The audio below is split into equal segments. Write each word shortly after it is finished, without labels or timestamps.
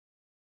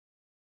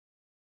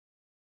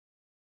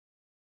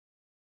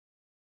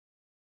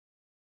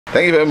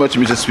Thank you very much,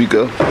 Mr.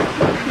 Speaker.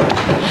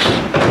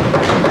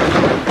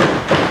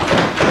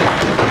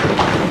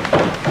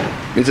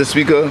 Mr.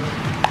 Speaker,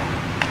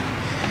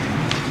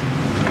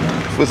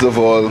 first of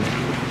all,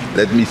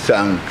 let me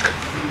thank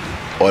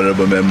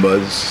honorable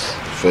members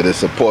for their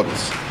support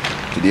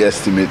to the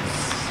estimates,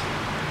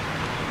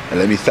 and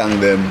let me thank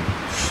them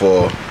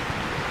for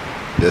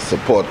their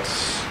support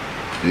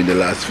during the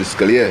last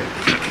fiscal year.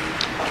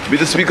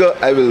 Mr. Speaker,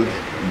 I will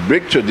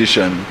break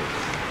tradition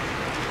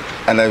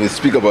and I will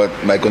speak about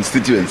my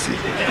constituency.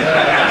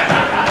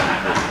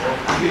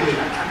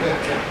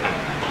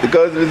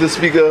 Because, Mr.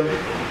 Speaker,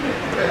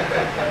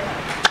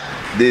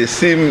 they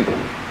seem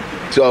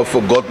to have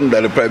forgotten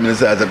that the Prime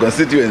Minister has a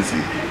constituency.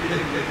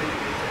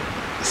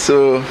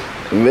 So,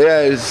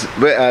 whereas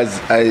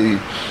I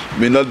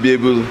may not be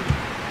able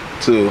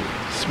to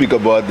speak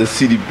about the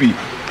CDP,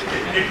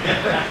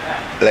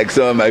 like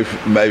some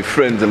of my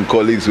friends and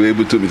colleagues were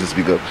able to, Mr.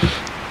 Speaker,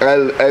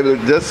 I will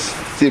just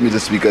say, Mr.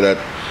 Speaker, that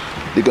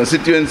the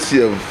constituency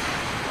of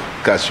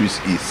Castries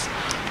East,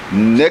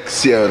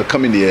 next year, or the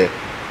coming year,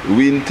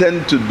 we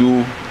intend to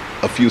do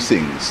a few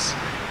things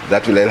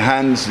that will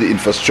enhance the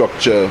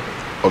infrastructure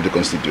of the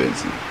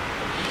constituency.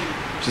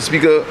 Mr.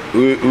 Speaker,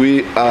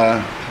 we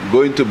are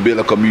going to build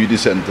a community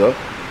center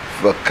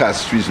for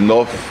Castries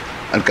North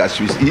and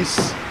Castries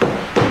East,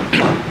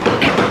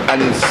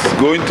 and it's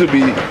going to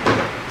be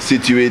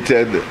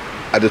situated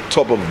at the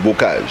top of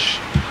Bocage.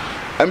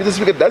 And Mr.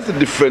 Speaker, that's the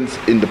difference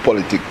in the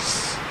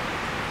politics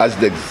as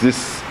it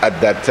exists at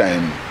that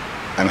time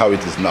and how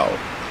it is now.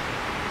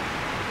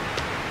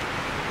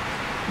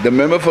 The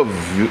member for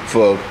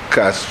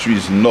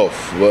Castries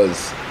North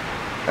was,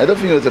 I don't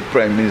think he was a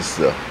prime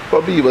minister.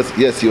 Probably he was,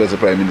 yes, he was a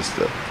prime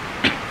minister.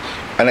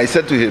 And I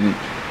said to him,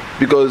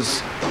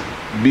 because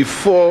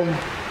before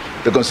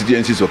the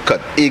constituencies were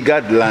cut,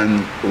 AGAD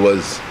land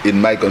was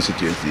in my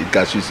constituency, in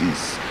Castries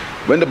East.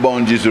 When the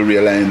boundaries were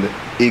realigned,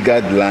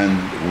 AGAD land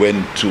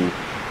went to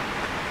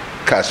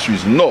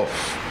Castries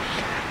North.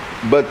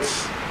 But,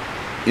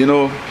 you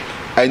know,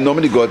 I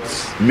normally got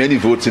many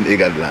votes in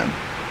AGAD land.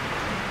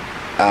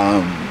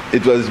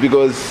 It was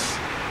because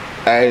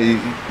I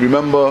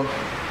remember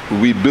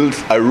we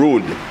built a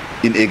road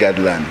in AGAD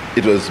land.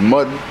 It was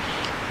mud.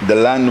 The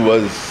land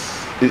was,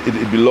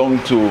 it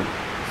belonged to,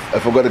 I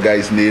forgot the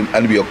guy's name,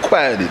 and we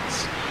acquired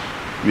it.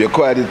 We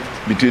acquired it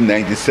between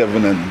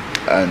 97 and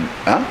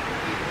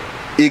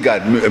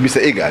AGAD, Mr.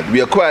 AGAD.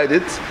 We acquired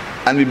it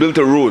and we built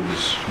a road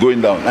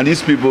going down. And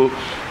these people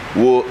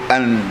were,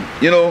 and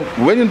you know,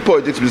 when in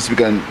politics, Mr.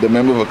 Speaker, and the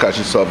member of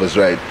Castries South is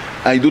right,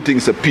 and you do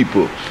things to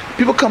people,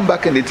 people come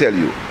back and they tell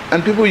you.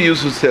 And people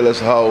used to tell us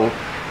how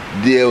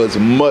there was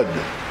mud.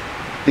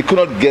 They could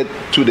not get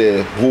to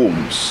their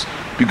homes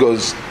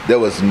because there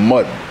was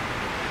mud.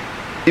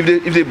 If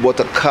they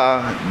bought a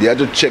car, they had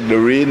to check the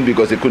rain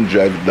because they couldn't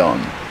drive it down.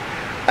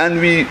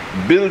 And we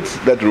built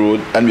that road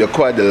and we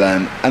acquired the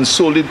land and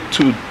sold it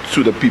to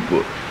the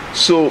people.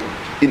 So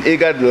in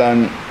AGAD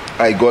land,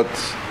 I got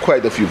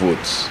quite a few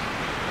votes.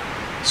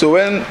 So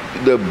when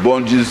the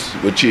boundaries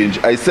were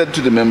changed, I said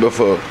to the member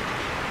for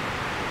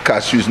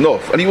Castries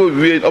North, and we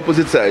were in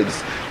opposite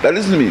sides, that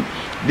listen to me,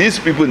 these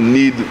people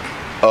need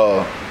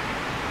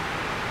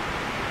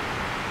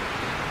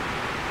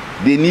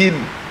they need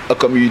a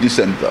community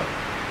center.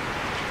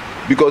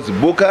 Because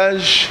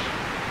Bocage,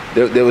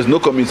 there was no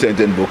community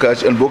center in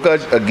Bocage, and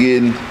Bocage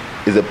again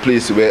is a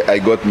place where I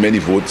got many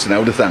votes, and I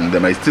want to thank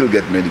them. I still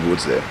get many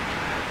votes there.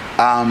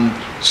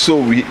 So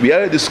we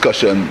had a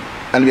discussion,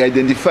 and we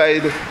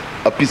identified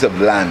a piece of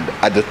land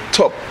at the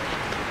top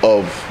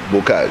of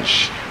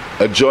Bocage,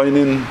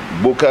 adjoining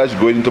Bocage,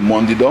 going into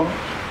Mondidon,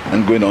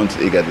 and going on to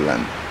AGAD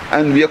land.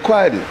 And we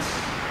acquired it.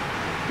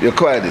 We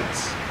acquired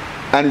it.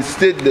 And it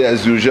stayed there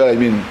as usual. I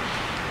mean,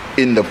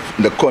 in the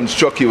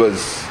construct he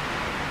was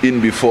in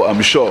before,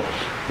 I'm sure,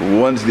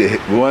 once they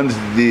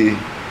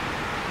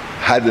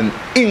had an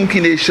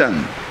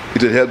inclination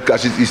it would help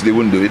Castries East, they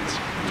wouldn't do it.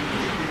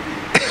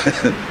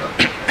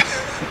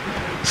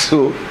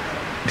 So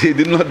they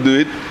did not do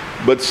it,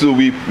 but so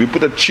we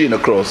put a chain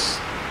across,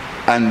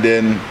 and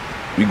then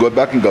we got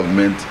back in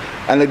government,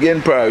 and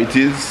again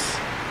priorities,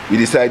 we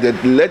decided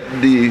let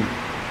the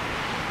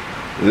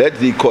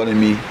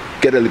economy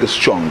get a little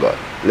stronger.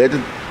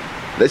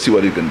 Let's see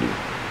what we can do.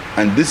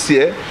 And this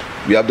year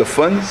we have the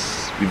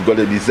funds, we've got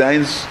the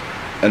designs,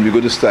 and we're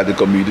going to start the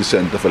community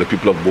center for the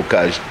people of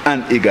Bocage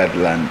and AGAD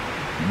land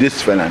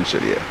this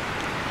financial year.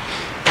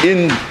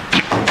 In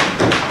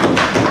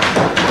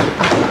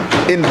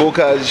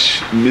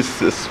Bocage,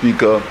 Mr.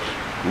 Speaker,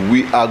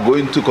 we are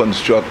going to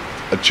construct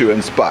a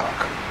children's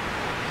park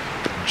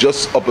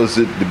just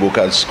opposite the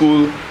Bocage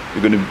school.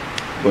 We're going to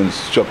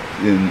construct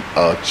in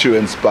a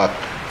children's park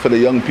for the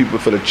young people,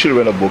 for the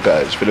children of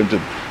Bocage, for them to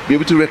be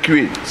able to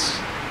recreate.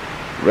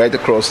 Right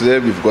across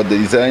there, we've got the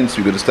designs,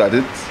 we're going to start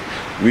it.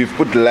 We've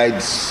put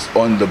lights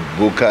on the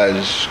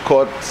Bocage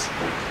court,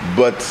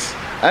 but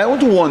I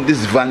want to warn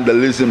this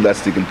vandalism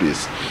that's taking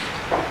place.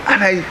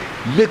 And I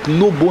make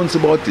no bones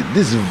about it.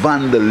 This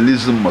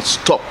vandalism must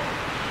stop.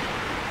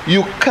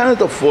 You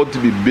cannot afford to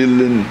be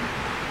building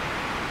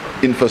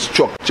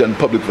infrastructure and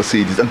public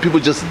facilities, and people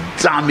just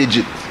damage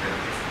it.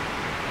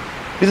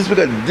 Mr.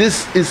 Speaker,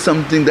 this is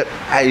something that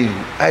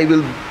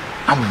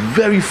I'm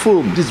very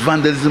firm. This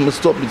vandalism must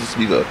stop, Mr.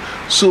 Speaker.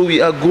 So we've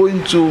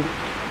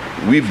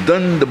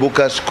done the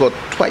Bocage Court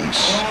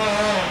twice.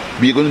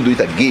 We're going to do it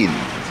again,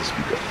 Mr.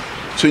 Speaker.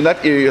 So in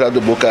that area, you'll have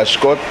the Bocage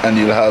Court, and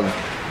you'll have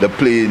the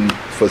playing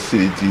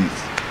facilities,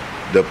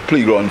 the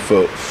playground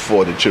for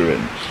the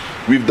children.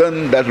 We've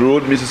done that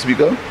road, Mr.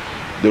 Speaker,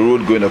 the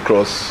road going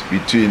across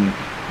between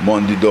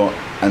Mondidon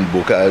and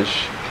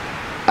Bocage.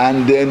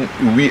 And then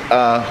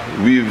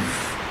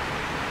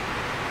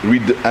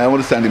I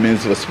understand the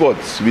Minister of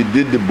Sports. We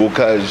did the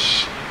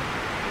Bocage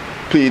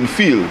playing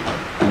field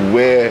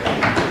where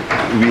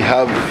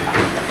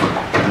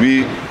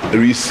we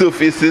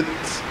resurfaced it,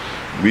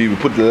 we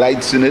put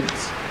lights in it,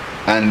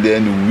 and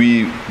then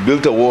we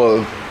built a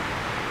wall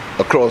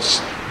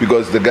across,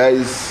 because the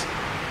guys,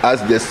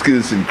 as their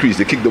skills increased,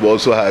 they kicked the ball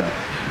so hard,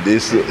 they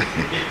used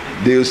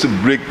to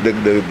break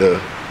the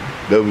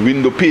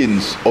window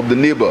panes of the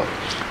neighbor.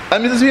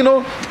 And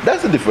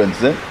that's the difference.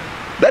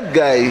 That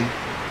guy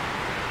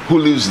who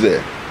lives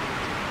there,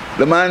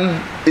 the man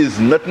is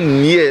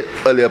nothing near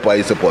a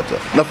Leopardi supporter.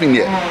 Nothing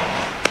near.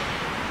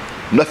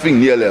 Nothing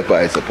near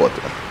Leopardi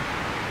supporter.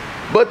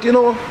 But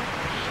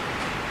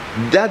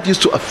that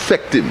used to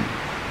affect him.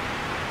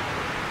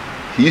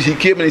 He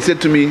came and he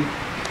said to me,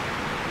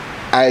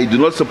 I do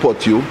not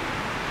support you,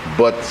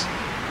 but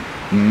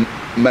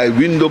my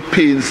window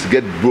panes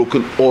get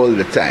broken all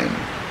the time.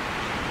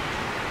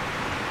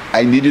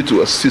 I need you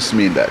to assist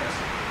me in that.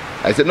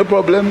 I said, no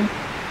problem.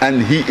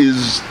 And he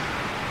is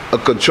a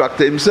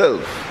contractor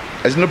himself.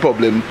 I said, no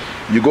problem.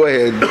 You go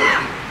ahead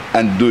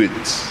and do it.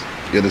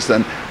 You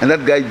understand? And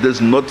that guy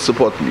does not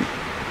support me.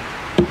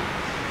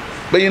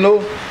 But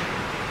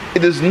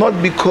it is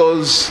not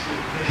because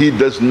he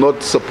does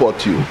not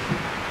support you.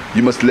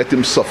 You must let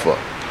him suffer.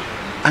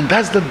 And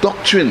that's the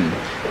doctrine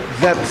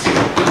that...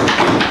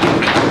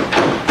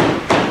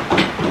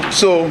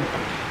 So,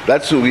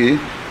 that's the way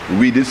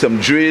we did some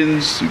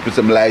drains, we put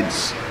some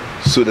lights,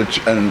 so that,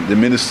 and the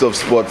Minister of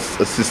Sports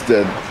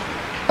assisted,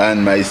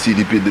 and my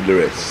CDP did the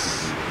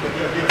rest.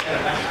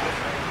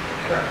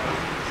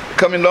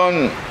 Coming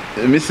down,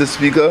 Mr.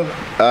 Speaker,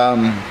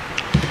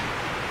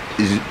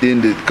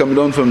 coming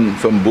down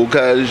from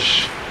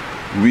Bocage,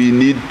 we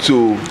need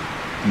to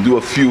do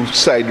a few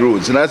side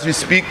roads. And as we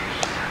speak,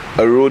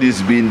 a road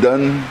is being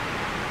done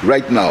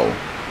right now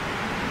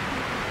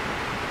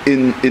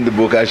in the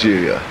Bocage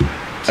area.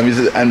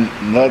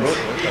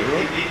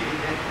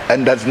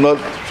 And that's not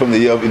from the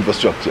year of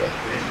infrastructure.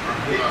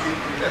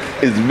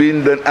 It's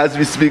being done as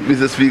we speak,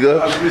 Mr.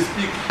 Speaker. As we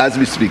speak. As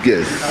we speak,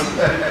 yes.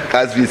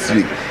 As we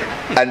speak.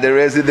 And the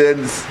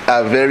residents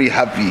are very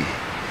happy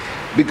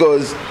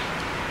because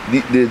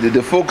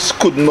the folks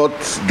could not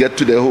get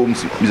to their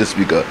homes, Mr.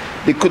 Speaker.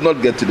 They could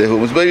not get to their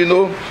homes. But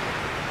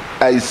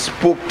I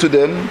spoke to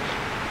them.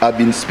 I've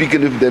been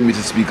speaking with them,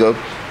 Mr. Speaker.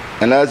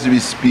 And as we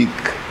speak,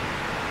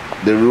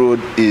 the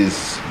road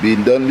is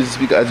being done, Mr.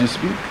 Speaker, as you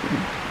speak.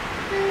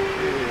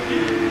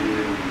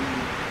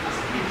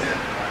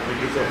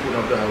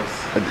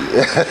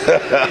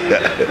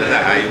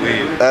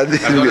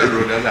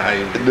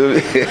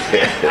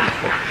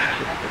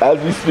 As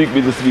we speak,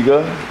 Mr.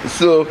 Speaker.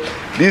 So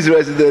these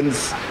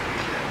residents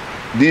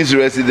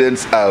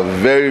are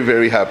very,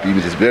 very happy.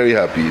 Mrs. Very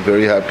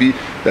happy.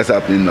 That's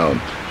happening now.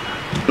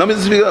 Now,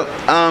 Mr. Speaker,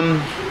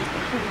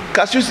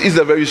 Cassius is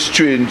a very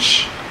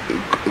strange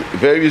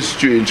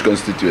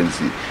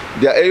constituency.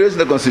 There are areas in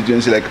the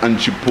constituency like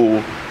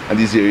Anchipo and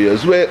these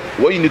areas where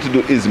what you need to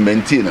do is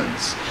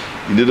maintenance.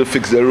 You need to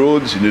fix the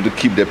roads, you need to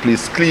keep the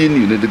place clean,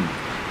 you need to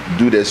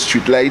do the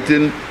street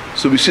lighting.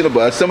 So we see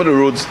about some of the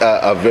roads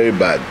are very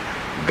bad.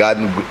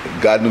 Garden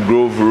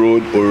Grove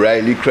Road,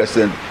 O'Reilly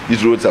Crescent,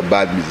 these roads are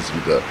bad, Mr.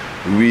 Speaker.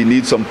 We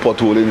need some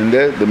potholing in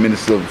there. The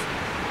Minister of,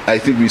 I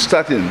think we're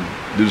starting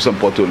to do some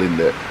potholing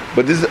there.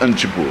 But this is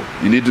Anchipo.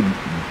 You need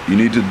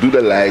to do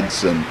the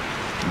lights and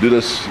do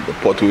the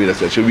potholing,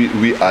 etc.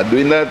 We are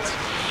doing that.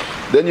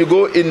 Then you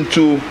go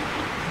into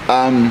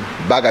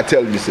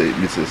Bagatelle,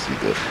 Mr.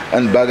 Speaker.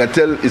 And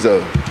Bagatelle is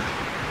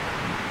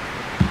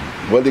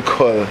what they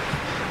call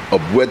a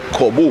wet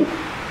corbeau.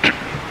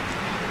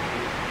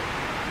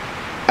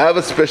 I have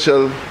a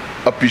special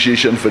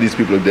appreciation for these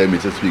people there,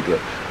 Mr. Speaker,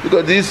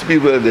 because these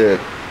people there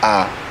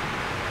are,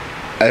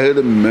 I heard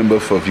a member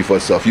for FIFA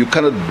South, you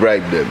cannot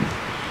bribe them.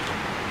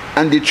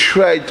 And they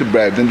tried to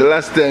bribe them. The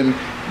last time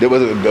there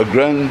was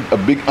a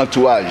big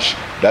entourage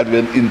that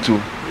went into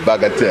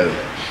Bagatelle.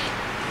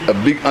 A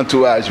big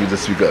entourage, Mr.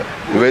 Speaker.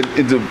 They went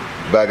into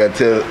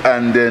Bagatelle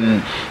and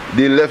then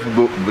they left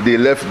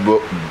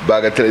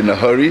Bagatelle in a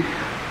hurry,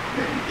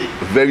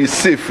 very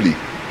safely.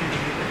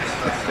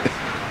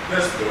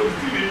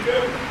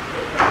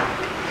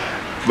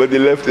 But they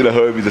left in a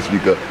hurry, Mr.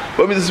 Speaker.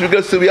 But Mr.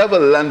 Speaker, so we have a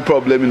land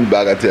problem in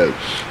Bagatelle.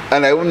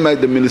 And I wouldn't mind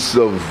the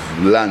Minister of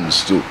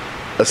Lands to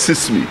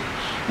assist me.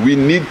 We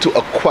need to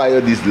acquire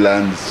these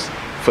lands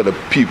for the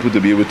people to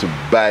be able to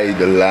buy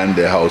the land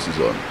their house is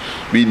on.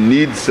 We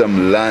need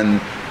some land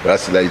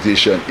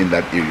racialization in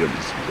that area,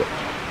 Mr. Speaker.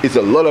 It's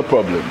a lot of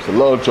problems, a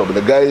lot of trouble.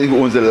 The guy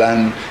who owns the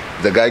land,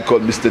 the guy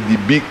called Mr.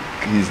 Debik,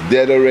 he's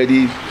dead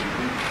already.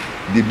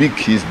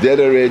 He's dead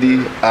already.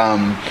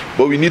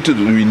 But we need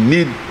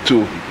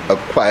to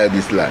acquire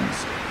these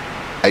lands.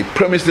 I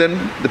promised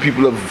them, the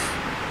people of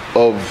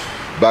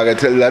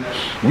Bagatelle, that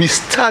we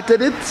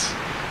started it,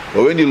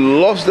 but when you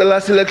lost the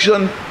last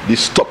election, they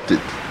stopped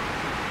it.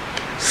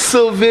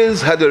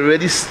 Surveys had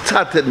already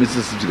started,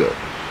 Mr. Speaker,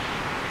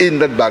 in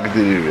that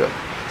Bagatelle area.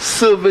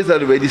 Surveys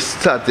had already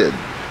started.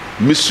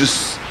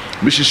 Mrs.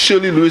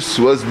 Shirley Lewis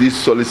was the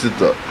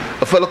solicitor.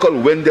 A fellow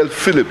called Wendell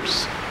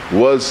Phillips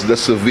was the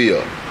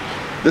surveyor.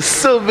 The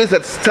surveys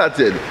had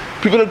started.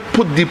 People had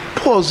put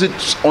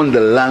deposits on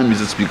the land,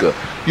 Mr. Speaker.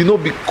 You know,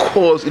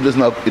 because it was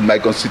not in my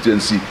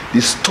constituency,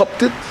 they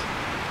stopped it.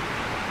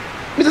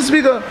 Mr.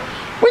 Speaker,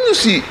 when you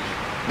see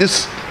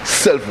this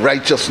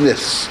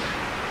self-righteousness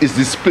is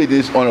displayed in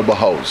this honorable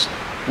house,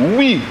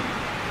 we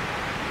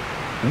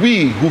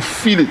who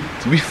feel it,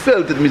 we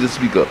felt it, Mr.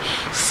 Speaker.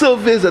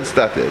 Surveys had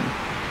started.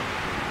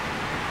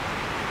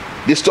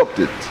 They stopped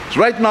it.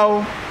 Right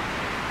now,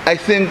 I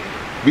think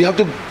we have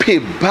to pay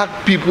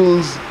back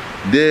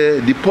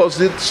their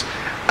deposits.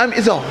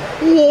 It's a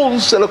whole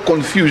set of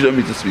confusion,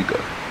 Mr. Speaker.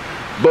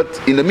 But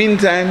in the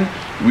meantime,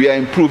 we are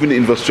improving the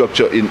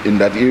infrastructure in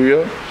that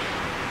area.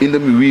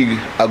 We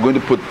are going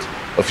to put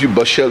two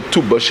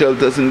bus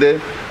shelters in there.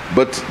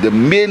 But the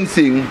main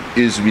thing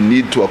is we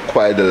need to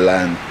acquire the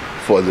land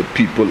for the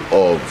people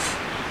of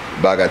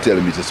Bagatelle,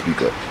 Mr.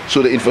 Speaker.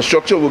 So the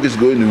infrastructure work is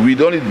going. We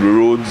don't need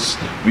roads.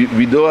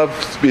 We don't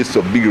have space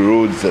for big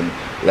roads and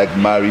like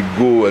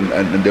Marigo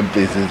and them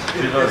places.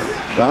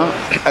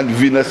 And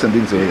Venus and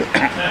things like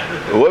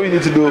that. What we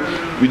need to do,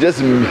 we just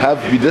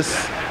have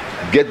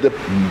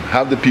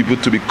the people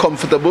to be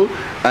comfortable,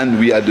 and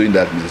we are doing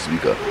that, Mr.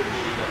 Speaker.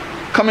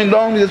 Coming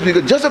down, Mr.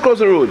 Speaker, just across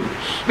the road.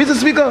 Mr.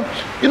 Speaker,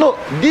 you know,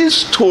 these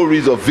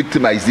stories of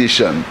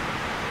victimization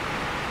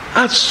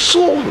are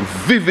so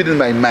vivid in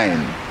my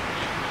mind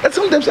that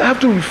sometimes I have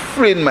to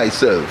refrain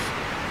myself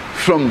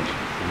from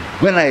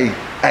when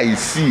I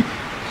see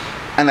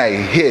and I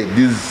hear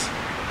these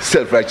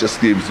self-righteous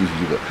claims, Mr.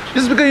 Speaker.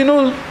 Mr. Speaker, you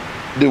know,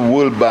 the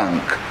World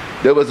Bank,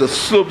 there was a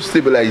slope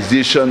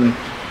stabilization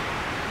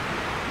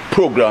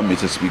program,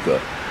 Mr.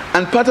 Speaker.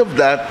 And part of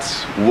that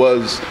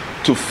was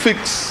to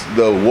fix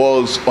the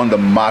walls on the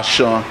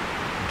Marshall,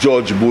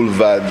 George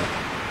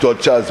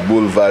Charles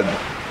Boulevard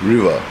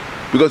River.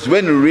 Because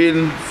when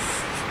rain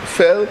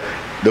fell,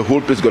 the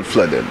whole place got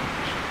flooded.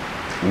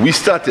 We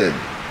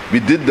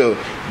did the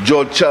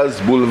George Charles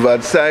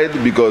Boulevard side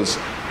because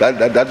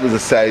that was the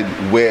side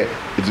where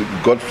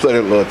it got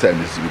flooded a lot of times,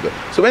 Mr. Speaker.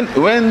 So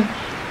when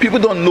people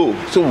don't know,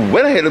 so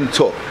when I hear them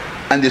talk,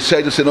 and they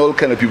try to send all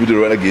kind of people to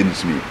run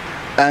against me,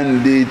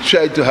 and they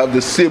try to have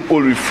the same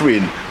old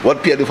refrain,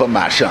 what Pierre do for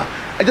Marshall,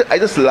 I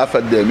just laugh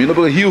at them, you know,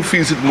 because he who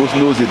feels it most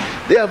knows it.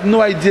 They have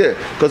no idea,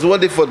 because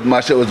what they thought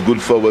Marshall was good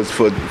for was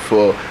for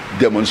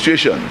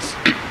demonstrations.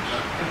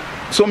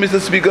 So, Mr.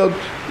 Speaker,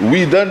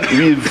 we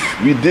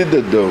did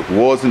the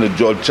walls in the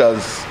George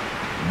Charles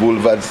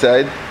Boulevard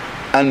side,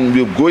 and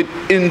we're going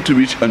in to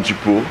reach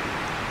Anchipo.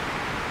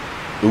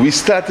 We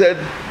started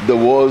the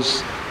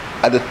walls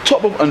at the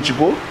top of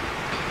Anchipo,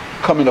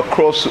 coming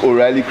across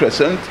O'Reilly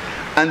Crescent,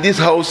 and these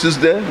houses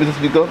there, Mr.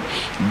 Speaker,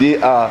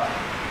 they are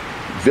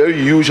very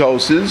huge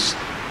houses.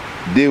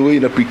 They were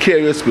in a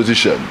precarious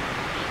position.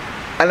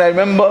 And I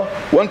remember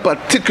one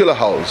particular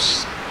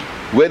house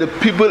where the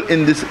people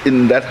in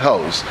that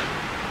house,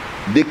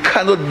 they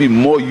cannot be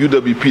more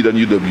UWP than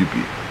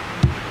UWP.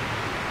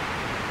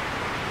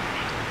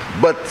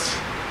 But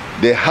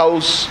their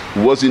house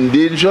was in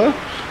danger,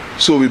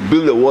 so we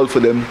built a wall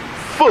for them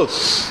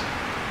first,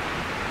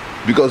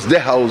 because their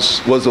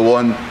house was the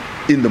one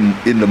in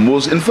the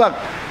most. In fact,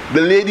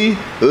 the lady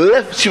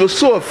left. She was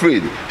so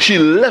afraid. She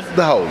left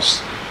the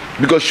house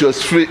because she was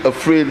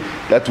afraid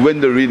that when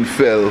the rain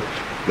fell,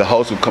 the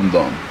house would come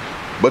down.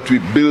 But we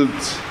built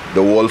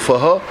the wall for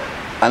her,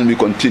 and we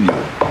continue.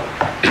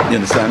 You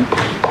understand?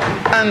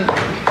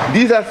 And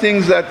these are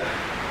things that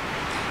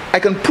I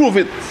can prove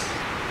it.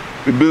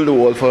 We built a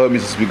wall for her,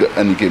 Mr. Speaker,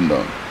 and he came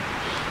down.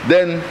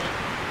 Then,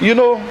 you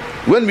know,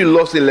 when we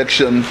lost the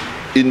election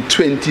in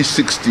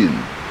 2016,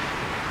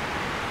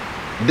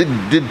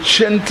 the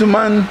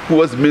gentleman who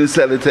was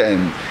minister at the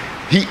time,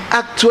 he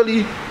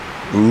actually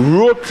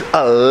wrote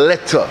a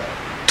letter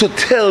to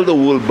tell the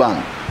World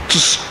Bank to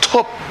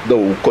stop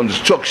the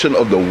construction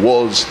of the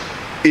walls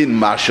in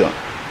Marshall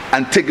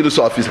and take it to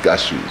Southeast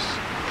Castries.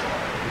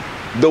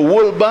 The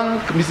World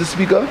Bank, Mr.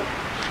 Speaker,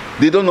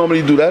 they don't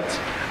normally do that.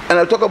 And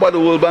I'll talk about the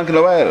World Bank in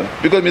a while.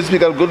 Because, Mr.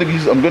 Speaker, I'm going to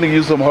give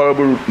you some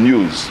horrible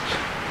news.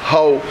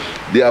 How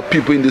there are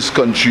people in this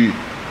country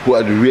who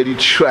are really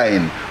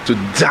trying to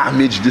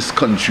damage this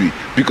country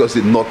because they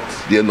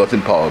are not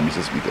in power,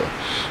 Mr. Speaker.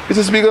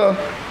 Mr. Speaker,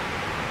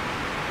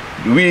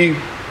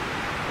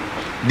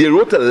 they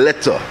wrote a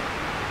letter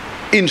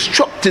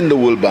instructing the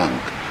World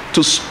Bank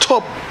to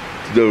stop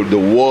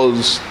the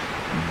walls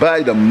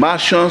by the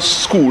Marshall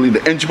School in the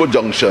Enchipo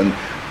Junction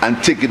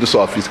and take it to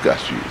Southeast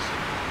Castries.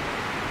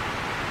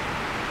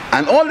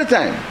 And all the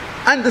time.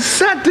 And the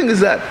sad thing is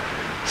that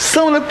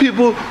some of the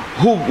people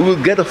who will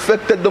get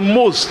affected the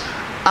most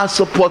are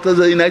supporters of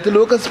the United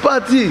Workers'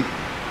 Party.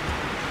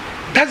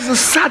 That's the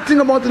sad thing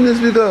about it, Mr.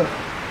 Speaker.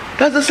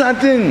 That's the sad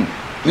thing.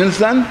 You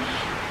understand?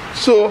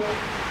 So,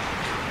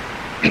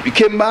 we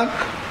came back.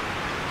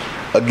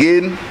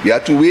 Again, we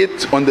had to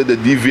wait under the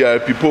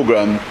DVRP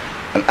program.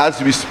 And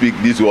as we speak,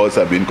 these walls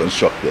have been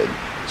constructed.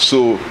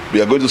 So,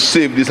 we are going to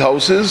save these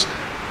houses.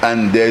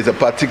 And there is a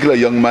particular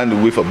young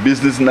man with a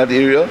business in that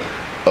area,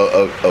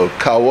 a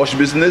car wash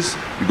business.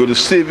 We're going to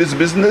save his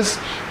business,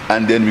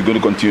 and then we're going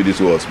to continue this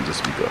walls, Mr.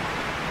 Speaker.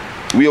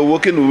 We are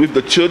working with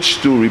the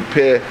church to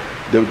repair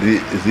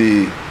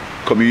the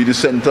community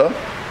center,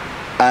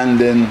 and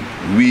then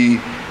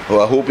we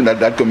are hoping that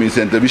that community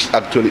center, which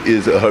actually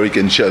is a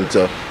hurricane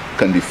shelter,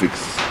 can be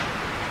fixed.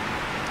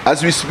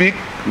 As we speak,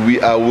 we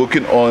are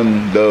working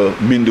on the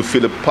Mindo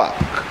Phillip Park.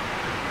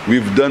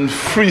 We've done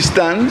free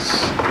stands.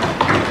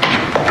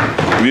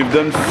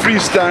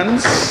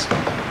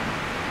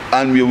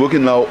 And we're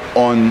working now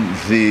on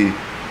the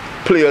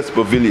Players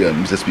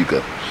Pavilion, Mr.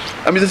 Speaker.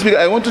 And Mr. Speaker,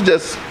 I want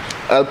to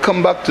I'll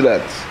come back to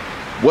that.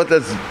 What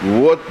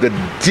the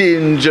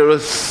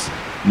dangerous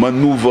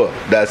maneuver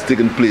that has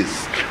taken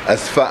place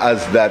as far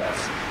as that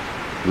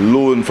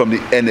loan from the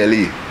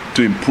NLA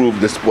to improve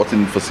the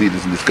sporting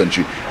facilities in this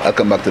country. I'll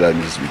come back to that,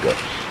 Mr. Speaker.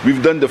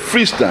 We've done the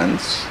free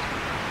stands,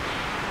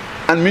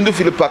 and Mindo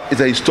Phillip Park is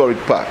a historic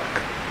park.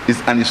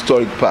 It's an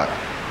historic park.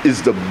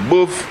 It's the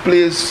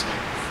birthplace,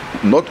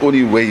 not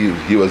only where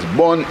he was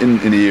born in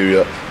the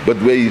area, but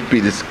where he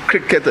played his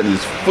cricket and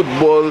his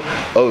football,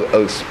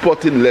 a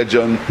sporting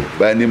legend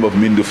by the name of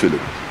Mindo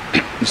Phillip.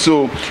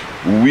 So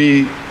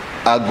we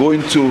are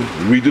going to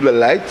redo the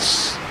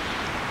lights,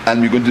 and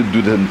we're going to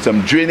do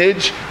some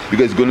drainage,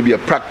 because it's going to be a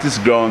practice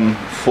ground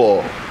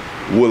for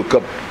World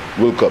Cup,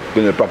 going to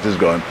be a practice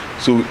ground.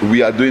 So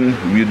we're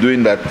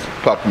doing that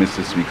park,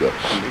 Mr. Speaker.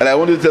 And I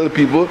want to tell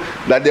people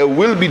that there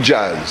will be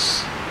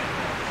jazz.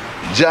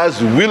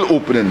 Jazz will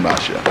open in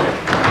Marcia.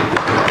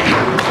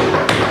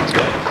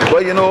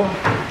 But you know,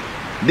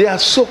 they are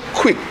so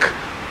quick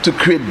to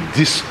create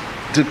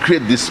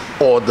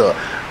disorder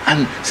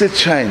and say,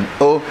 Chine,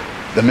 oh,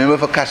 the member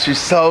for Castries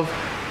South,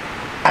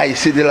 I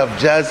say they love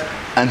jazz,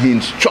 and he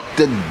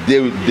instructed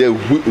there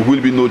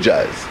will be no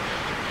jazz.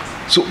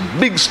 So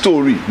big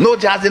story, no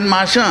jazz in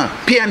Marcia.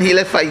 Pierre and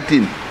Hill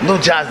fighting, no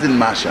jazz in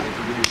Marcia.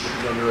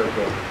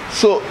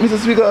 So, Mr.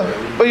 Speaker,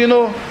 but you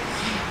know,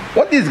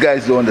 what these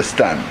guys don't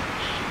understand,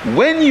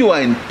 when you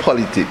are in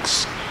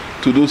politics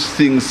to do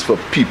things for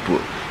people,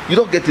 you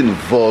don't get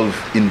involved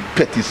in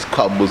petty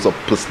squabbles of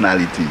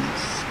personalities.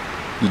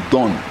 You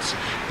don't.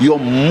 Your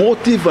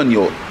motive and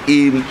your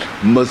aim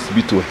must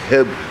be to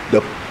help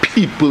the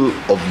people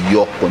of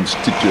your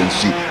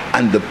constituency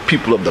and the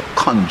people of the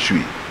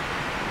country.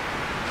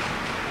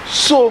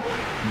 So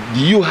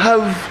you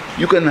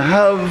can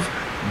have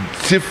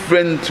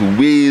different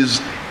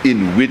ways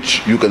in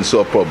which you can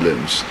solve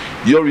problems.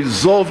 Your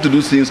resolve to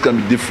do things can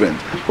be different.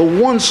 But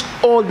once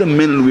all the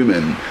men and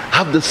women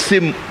have the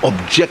same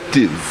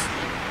objective,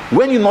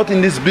 when you're not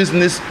in this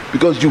business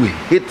because you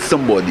hate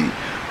somebody,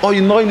 or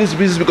you're not in this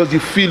business because you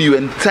feel you're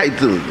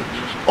entitled,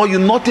 or you're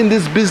not in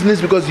this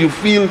business because you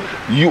feel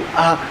you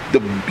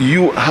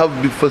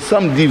have for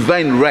some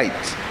divine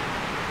right,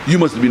 you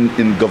must be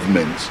in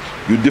government.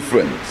 You're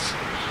different.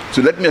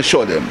 So let me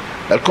assure them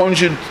that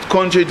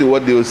contrary to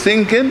what they were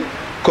thinking,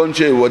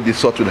 contrary to what they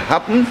thought would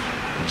happen,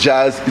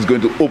 jazz is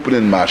going to open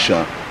in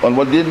Marcia. On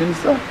what day,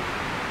 Minister?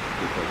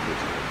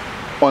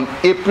 On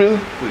April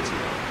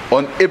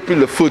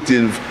the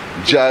 14th,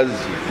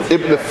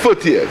 April the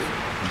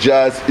 30th,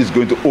 jazz is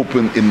going to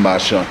open in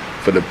Marcia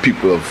for the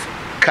people of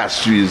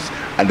Castries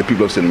and the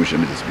people of St. Lucia,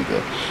 Mr.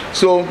 Speaker.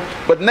 So,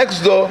 but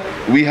next door,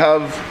 we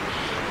have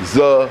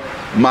the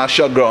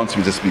Marcia grounds,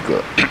 Mr.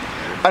 Speaker.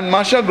 And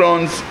Marcia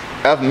grounds,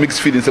 I have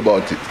mixed feelings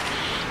about it.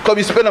 Because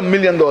we spent $1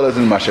 million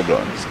in Marcia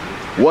grounds.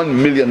 $1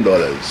 million.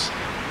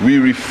 We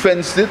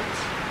refenced it.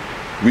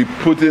 We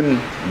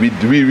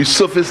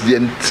resurfaced the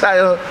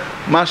entire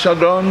Marcia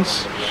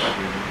grounds.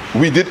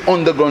 We did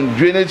underground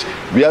drainage.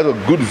 We had a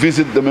good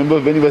visit. Remember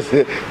when he was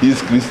here, we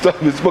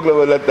spoke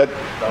about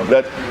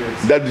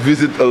that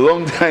visit a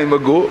long time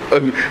ago.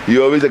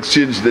 You always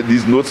exchange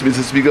these notes,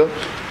 Mr. Speaker.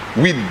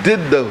 We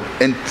did the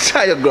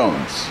entire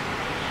grounds.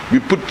 We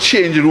put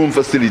change room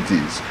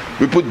facilities.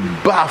 We put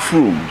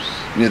bathrooms,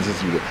 Mr.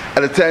 Speaker.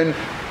 At the time,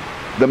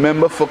 the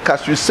member for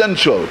Castries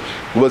Central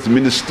was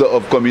Minister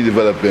of Community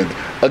Development.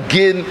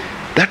 Again,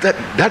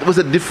 that was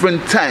a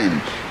different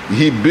time.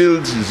 He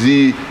built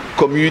the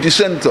community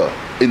center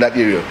in that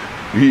area.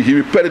 He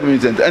repaired the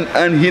community center,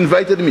 and he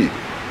invited me.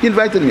 He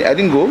invited me. I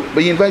didn't go,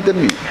 but he invited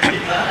me.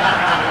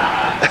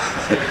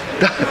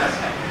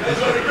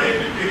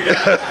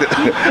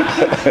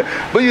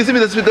 But you see,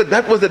 Mr. Speaker,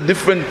 that was a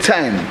different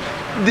time.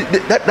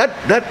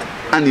 That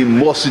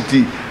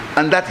animosity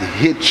and that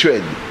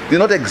hatred did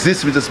not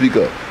exist, Mr.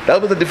 Speaker.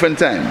 That was a different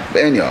time.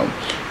 But anyhow,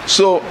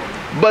 so,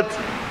 but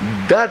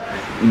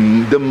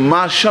the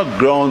Marcia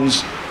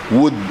grounds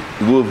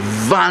were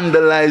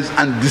vandalized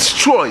and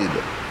destroyed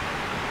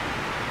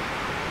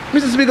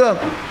Mr. Speaker.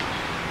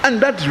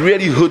 And that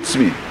really hurts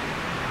me.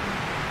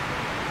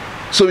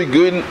 So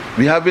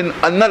we're having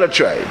another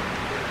try.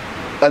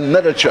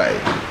 Another try.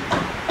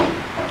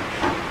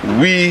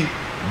 We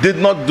did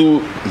not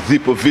do the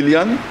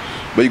pavilion,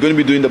 but you're going to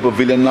be doing the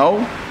pavilion now.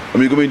 And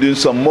we're going to be doing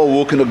some more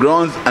work in the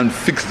grounds and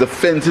fix the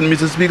fencing,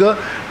 Mr. Speaker.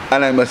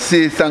 And I must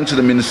say thanks to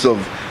the Minister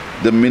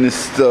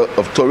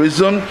of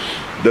Tourism.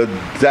 The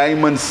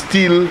Diamond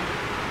Steel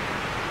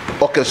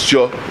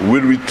Orchestra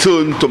will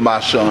return to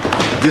Marshall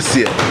this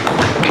year.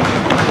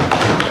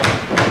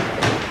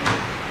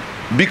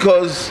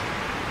 Because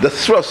the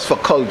thrust for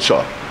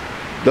culture,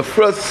 the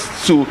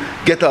thrust to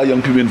get our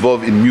young people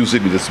involved in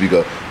music, Mr.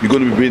 Speaker, we're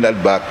going to be bringing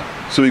that back.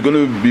 So we're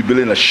going to be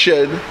building a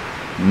shed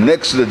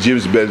next to the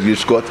James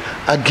Belgrave Court.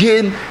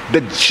 Again,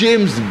 the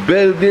James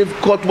Belgrave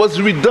Court was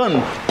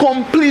redone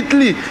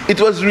completely. It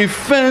was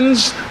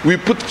refenced. We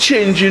put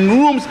changing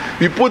rooms.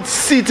 We put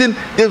seating.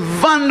 They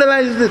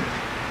vandalized it.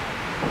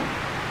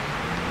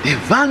 They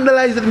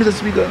vandalized it, Mr.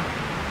 Speaker.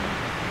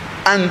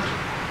 And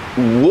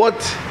what,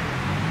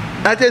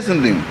 I tell you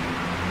something,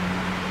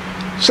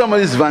 some of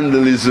this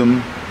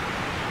vandalism,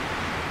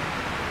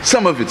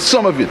 some of it,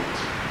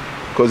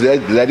 because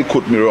they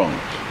quote me wrong,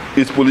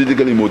 is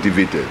politically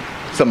motivated.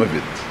 Some of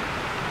it.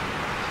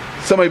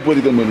 Some of it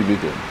politically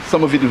motivated.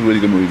 Some of it is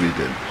politically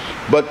motivated.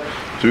 But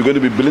so we're going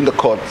to be building the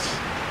courts.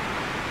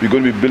 We're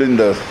going to be building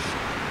the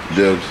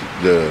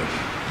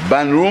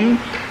band room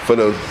for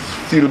the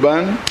steel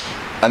band,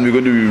 and we're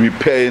going to be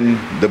repairing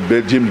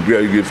the James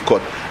Belgrave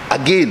Court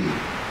again,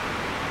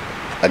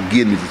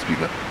 Mr.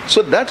 Speaker.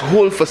 So that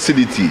whole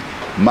facility,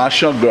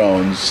 Marshall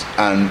Grounds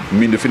and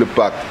Minderfield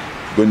Park,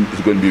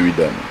 is going to be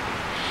redone.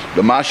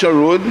 The Marshall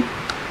Road,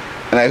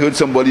 and I heard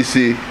somebody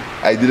say,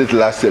 I did it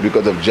last year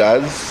because of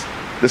jazz.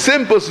 The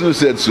same person who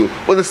said so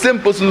was the same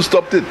person who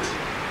stopped it.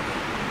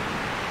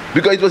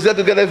 Because it was there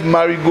together with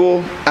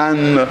Marigot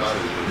and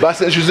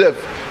Bassett Joseph.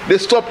 They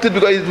stopped it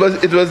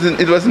because it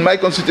was in my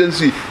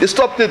constituency. They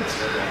stopped it.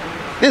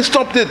 They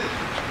stopped it.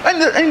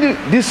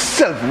 And these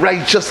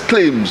self-righteous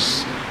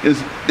claims,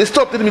 they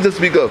stopped it, Mr.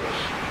 Speaker.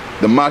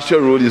 The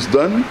Marshall Road is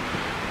done.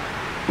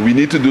 We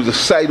need to do the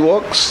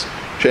sidewalks,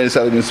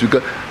 Mr.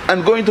 Speaker,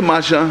 and going to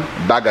Marshall,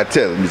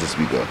 Bagatelle, Mr.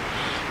 Speaker.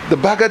 The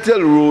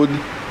Bagatelle Road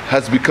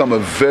has become a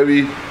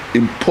very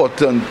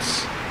important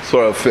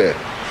thoroughfare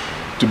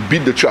to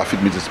beat the traffic,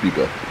 Mr.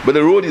 Speaker. But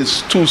the road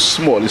is too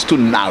small, it's too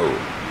narrow.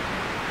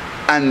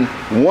 And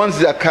once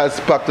there are cars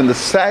parked on the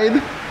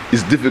side,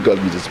 it's difficult,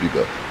 Mr.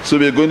 Speaker. So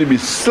we're going to be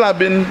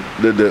slabbing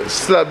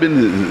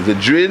the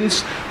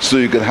drains so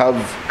you can have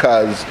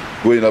cars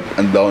going up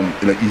and down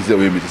in an easier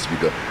way, Mr.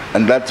 Speaker.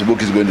 And that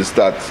work is going to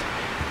start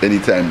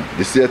anytime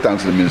this year,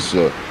 thanks to the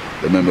Minister,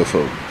 the member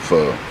for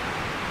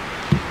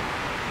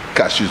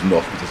Cashews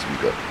North, Mr.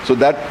 Speaker. So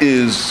that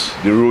is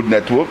the road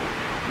network.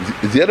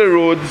 The other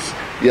roads,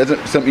 there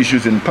are some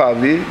issues in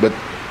Pave, but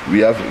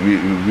we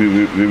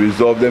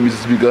resolve them,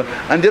 Mr. Speaker.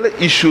 And the other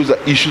issues are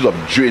issues of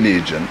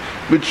drainage, and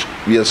which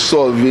we are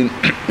solving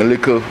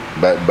little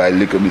by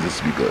little, Mr.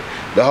 Speaker.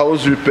 The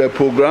house repair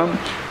program,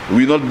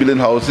 we're not building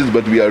houses,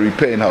 but we are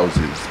repairing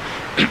houses.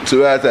 So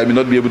whereas I may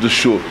not be able to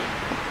show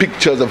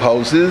pictures of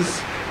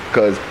houses,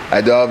 because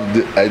I don't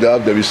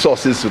have the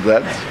resources for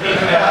that.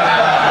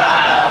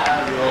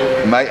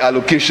 My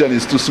allocation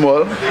is too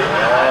small.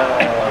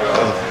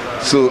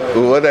 So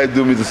what I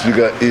do, Mr.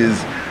 Speaker,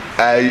 is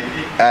I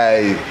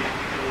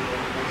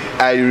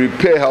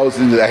repair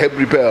houses, I help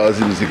repair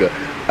houses, Mr. Speaker.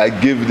 I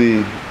give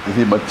the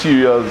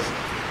materials.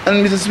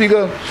 And Mr.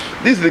 Speaker,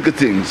 these little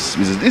things,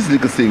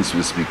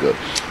 Mr. Speaker,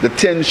 the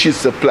 10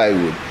 sheets of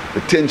plywood,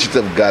 the 10 sheets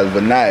of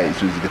galvanized,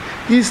 Mr. Speaker,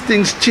 these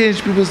things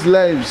change people's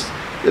lives.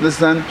 You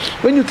understand?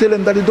 When you tell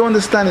them that, they don't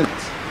understand it.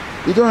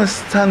 They don't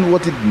understand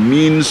what it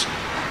means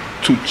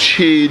to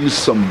change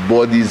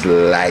somebody's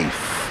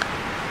life.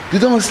 They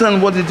don't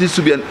understand what it is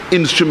to be an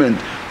instrument,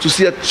 to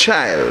see a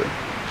child.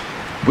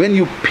 When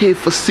you pay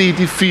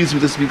facility fees,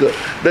 Mr. Speaker,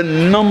 the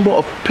number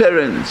of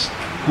parents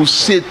who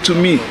said to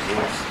me,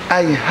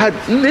 I had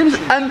names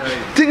and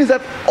things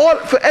that all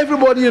for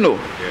everybody, you know.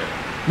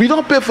 We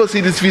don't pay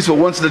facility fees for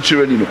one set of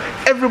children, you know.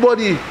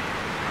 Everybody,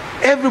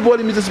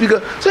 Mr.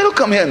 Speaker. So I don't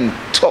come here and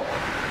talk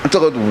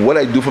about what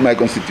I do for my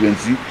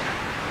constituency.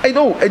 I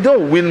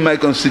don't win my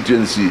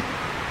constituency.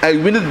 I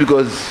win it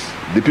because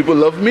the people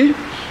love me,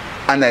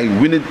 and I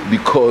win it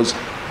because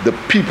the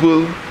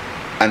people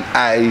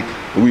and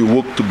we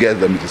work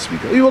together, Mr.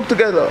 Speaker. We work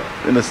together,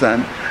 you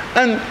understand?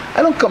 And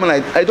I don't come and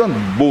I don't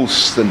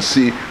boast and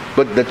say,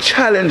 but the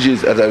challenge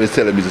is, as I was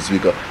telling Mr.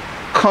 Speaker,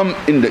 come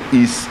in the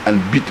east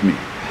and beat me.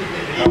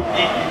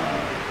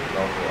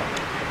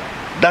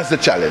 That's the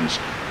challenge.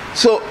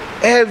 So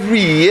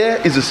every year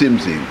is the same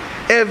thing.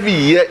 Every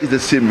year is the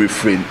same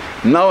refrain.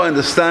 Now I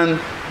understand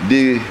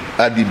they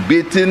are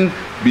debating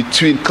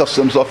between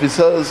customs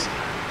officers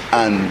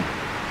and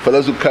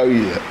fellows who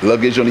carry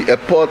luggage on the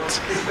airport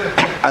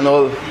and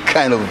all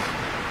kind of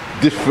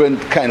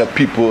different kind of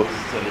people.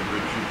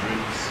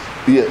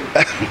 Yeah.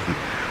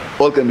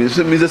 All can be.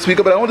 So, Mr.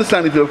 Speaker, but I want to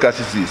thank the people of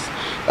Cassis East.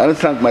 I want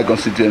to thank my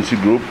constituency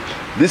group.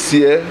 This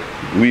year,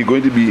 we're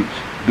going to be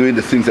doing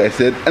the things I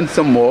said, and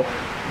some more.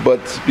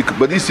 But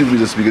these people,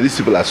 Mr. Speaker, these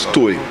people are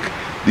stoic.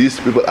 These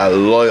people are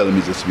loyal,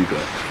 Mr. Speaker.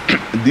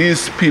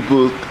 These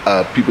people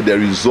are people, their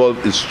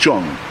resolve is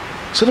strong.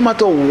 So no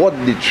matter what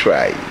they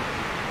try,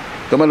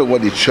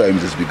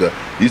 Mr. Speaker,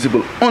 these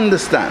people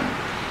understand.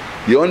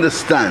 They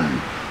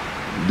understand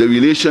the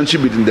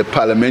relationship between the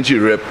parliamentary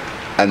rep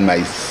and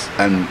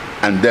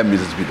them,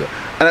 Mr. Speaker.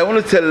 And I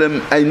want to tell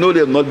them, I know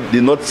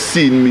they're not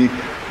seeing me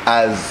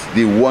as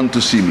they want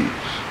to see me.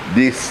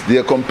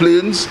 Their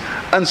complaints,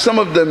 and some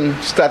of the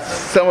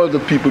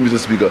people, Mr.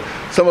 Speaker,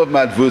 some of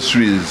my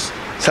adversaries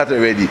start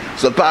already.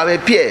 So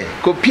Pierre,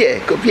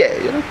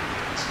 you know.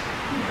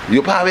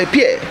 You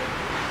Pierre.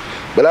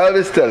 But I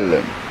always tell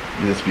them,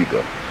 Mr.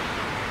 Speaker,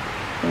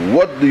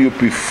 what do you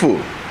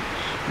prefer?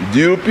 Do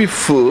you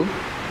prefer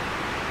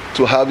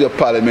to have your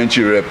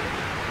parliamentary rep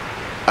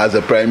as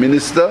a prime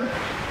minister,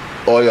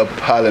 or your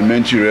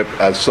parliamentary rep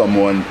as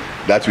someone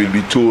that will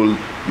be told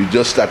you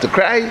just start to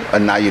cry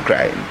and now you're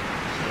crying?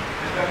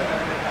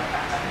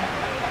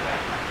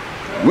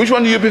 Which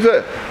one do you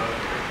prefer?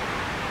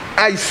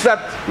 I sat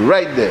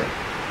right there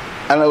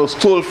and I was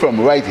told from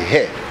right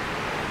here.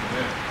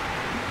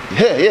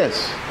 Here,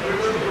 yes.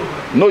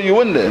 No, you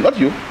weren't there, not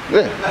you.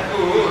 There.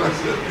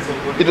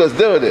 It was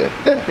there. There,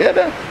 yeah,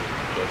 there.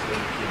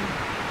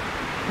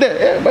 There,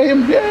 yeah, by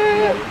him,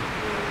 yeah.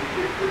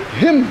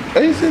 Him,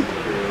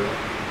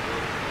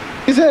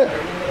 he's here.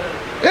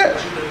 Yeah.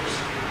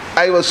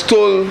 I was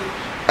told,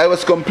 I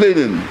was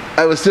complaining.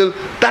 I was still,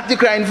 that you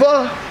crying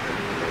for?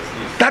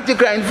 That you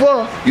crying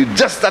for? You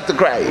just start to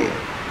cry.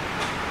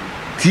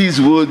 These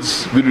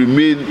words will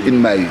remain in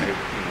my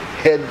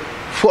head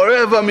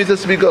forever, Mr.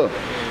 Speaker.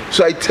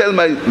 So I tell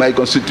my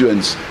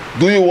constituents,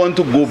 do you want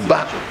to go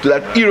back to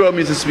that era,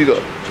 Mr. Speaker?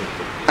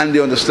 And they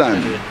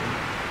understand.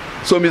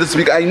 So, Mr.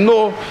 Speaker, I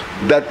know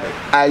that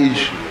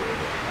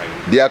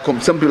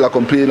some people are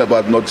complaining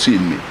about not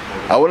seeing me.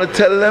 I want to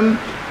tell them,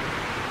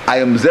 I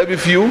am there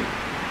with you.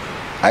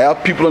 I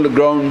have people on the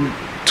ground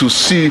to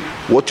see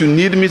what you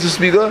need, Mr.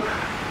 Speaker,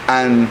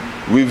 and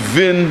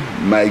within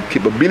my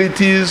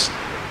capabilities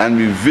and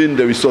within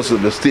the resources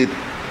of the state,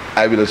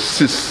 I will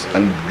assist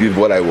and give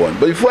what I want.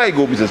 But before I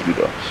go, Mr.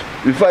 Speaker,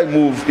 before I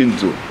move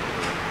into,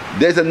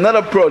 there's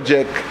another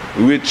project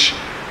which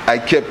I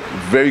kept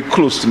very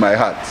close to my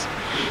heart.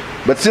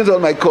 But since all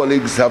my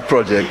colleagues have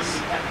projects,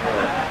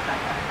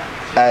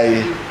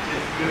 I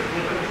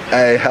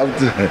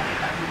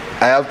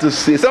have to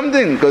say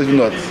something, because if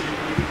not,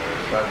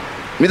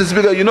 Mr.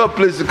 Speaker, you know a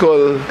place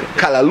called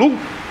Kalalu?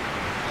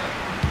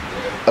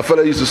 A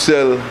fellow used to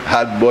sell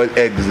hard-boiled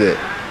eggs there.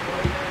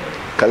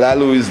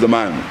 Kalalu is the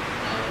man.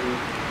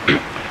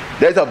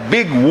 There's a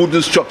big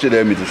wooden structure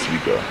there, Mr.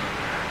 Speaker.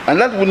 And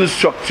that wooden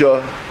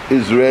structure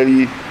is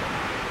really,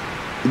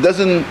 it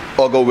doesn't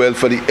augur well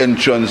for the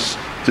entrance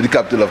to the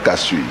capital of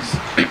Castries.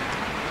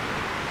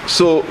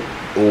 So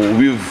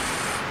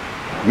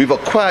we've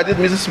acquired it,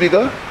 Mr.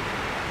 Speaker,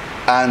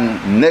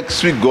 and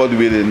next week, God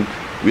willing,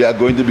 we are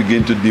going to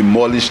begin to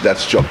demolish that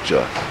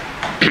structure.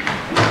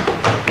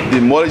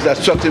 Demolish that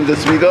structure, Mr.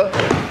 Speaker,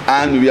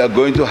 and we are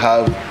going to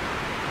have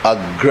a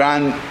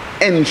grand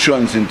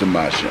entrance into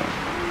Marshall.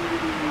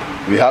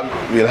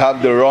 We'll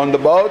have the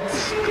roundabout,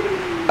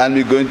 and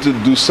we're going to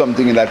do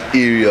something in that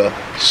area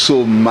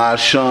so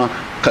Marshall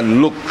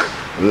can look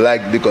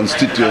like the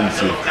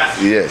constituency.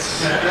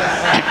 Yes.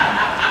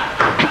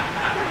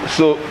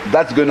 So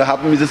that's going to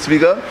happen, Mr.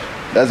 Speaker.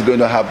 That's going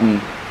to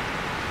happen.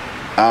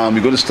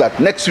 We're going to start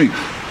next week.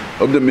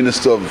 I'm the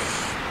Minister of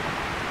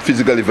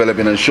Physical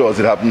Development and Shores.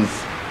 It happens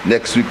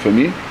next week for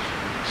me.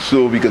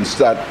 So we can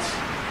start,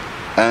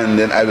 and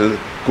then I will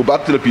go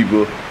back to the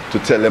people to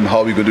tell them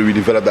how we're going to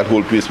redevelop that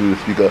whole place, Mr.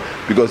 Speaker,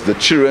 because the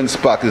children's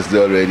park is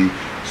there already.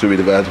 So we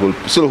develop that whole,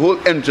 so the whole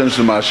entrance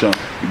to Marshall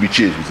will be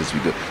changed, Mr.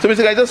 Speaker. So, Mr.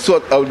 Speaker, I just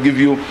thought I would give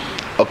you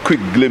a quick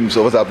glimpse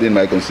of what's happening in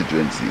my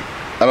constituency.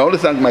 And I want to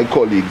thank my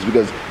colleagues,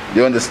 because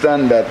they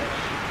understand that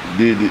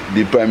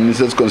the Prime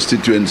Minister's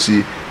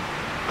constituency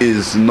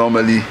is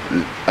normally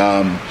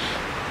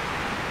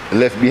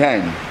left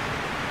behind.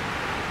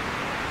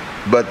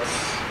 But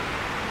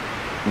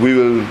we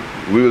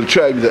will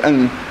try,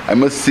 and I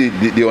must say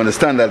they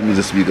understand that,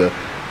 Mr. Speaker,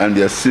 and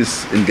they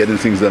assist in getting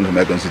things done for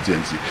my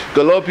constituency.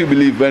 Because a lot of people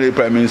believe when the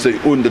Prime Minister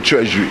owns the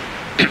treasury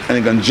and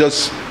he can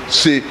just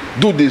say,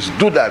 do this,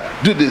 do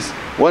that, do this.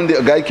 One day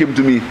a guy came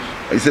to me,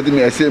 he said to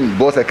me, I said,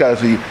 boss, I can't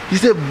see. He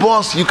said,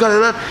 boss, you can't do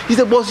that. He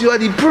said, boss, you are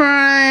the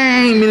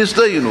Prime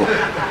Minister, you know.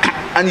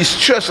 And he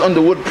stressed on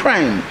the word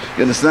prime,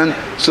 you understand?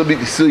 So he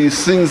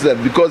thinks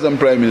that because I'm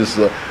Prime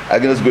Minister, I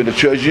can just go to the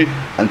treasury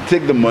and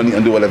take the money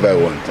and do whatever I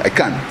want. I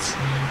can't.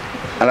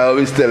 And I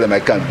always tell them I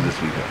can't, Mr.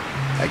 Speaker.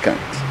 I can't.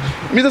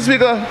 Mr.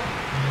 Speaker,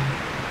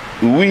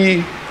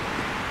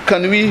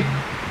 can we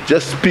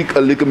just speak a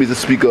little, Mr.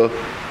 Speaker,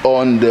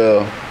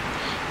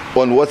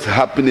 on what's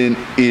happening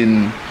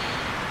in,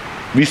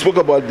 we spoke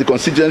about the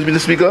constituents, Mr.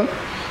 Speaker.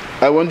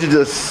 I want to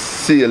just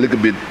say a little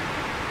bit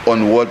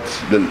on what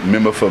the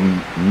member from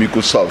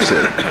Miku South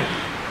said.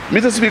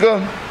 Mr. Speaker,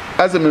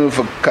 as a member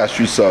for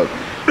Castries South,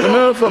 the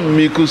member from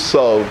Miku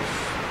South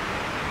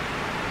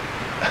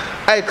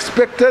I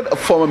expected a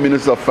former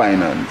Minister of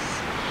Finance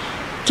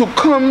to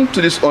come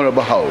to this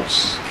honorable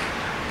house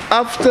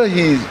after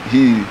he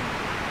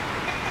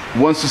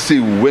wants to say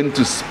when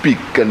to speak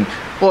and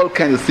all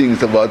kinds of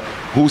things about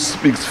who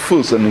speaks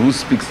first and who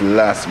speaks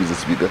last, Mr.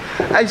 Speaker.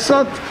 I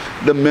thought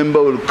the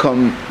member will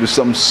come with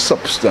some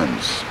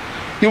substance.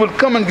 He will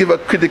come and give a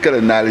critical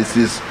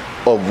analysis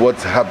of what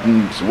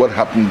happened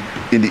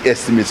in the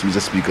estimates,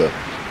 Mr. Speaker.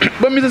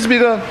 But, Mr.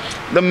 Speaker,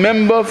 the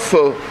member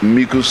for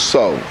Mico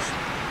South,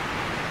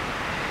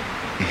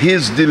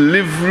 his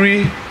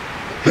delivery,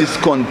 his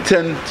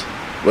content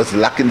was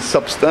lacking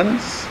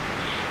substance.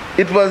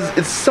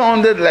 It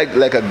sounded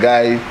like a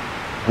guy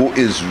who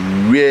is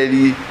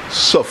really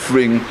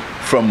suffering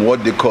from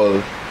what they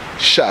call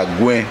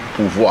chagrin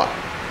pouvoir.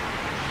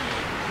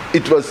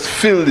 It was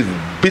filled with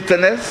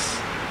bitterness,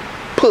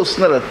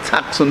 personal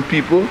attacks on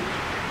people.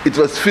 It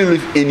was filled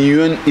with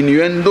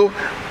innuendo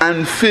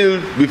and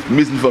filled with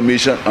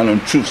misinformation and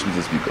untruths,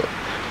 Mr. Speaker.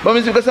 But,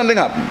 Mr. Speaker, something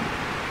happened.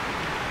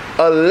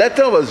 A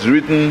letter was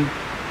written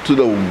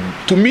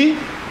to me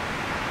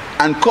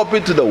and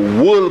copied to the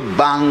World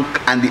Bank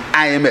and the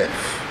IMF.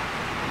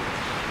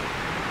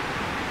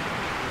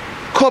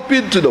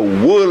 Copied to the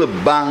World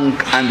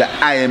Bank and the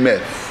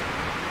IMF.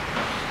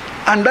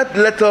 And that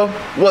letter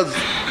was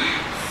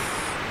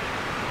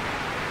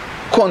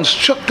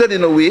constructed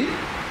in a way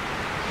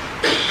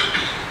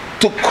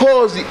to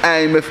cause the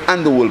IMF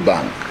and the World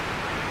Bank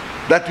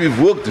that we've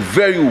worked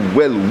very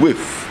well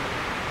with,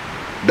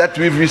 that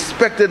we've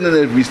respected and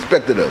they've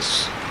respected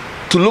us,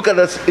 to look at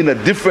us in a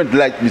different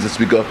light, Mr.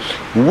 Speaker,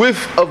 with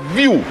a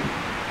view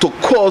to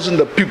causing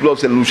the people of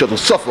St. Lucia to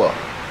suffer.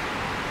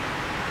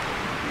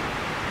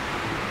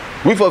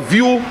 With a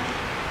view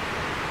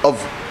of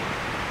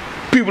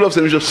people of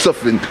St. Lucia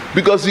suffering,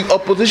 because the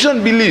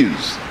opposition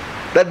believes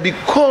that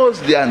because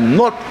they are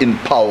not in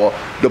power,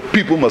 the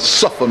people must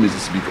suffer, Mr.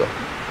 Speaker.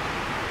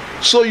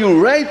 So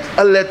you write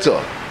a letter,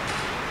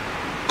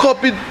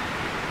 copied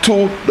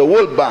to the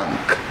World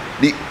Bank,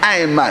 the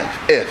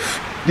IMF,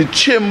 the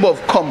Chamber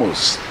of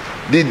Commerce,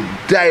 the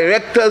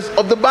directors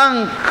of the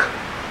bank.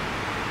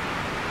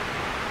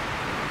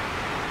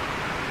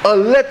 A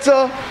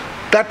letter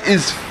that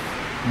is,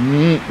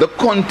 the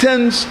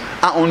contents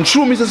are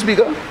untrue, Mr.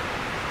 Speaker.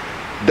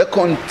 The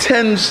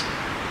contents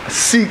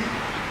seek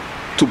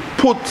to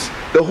put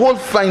the whole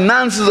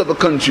finances of the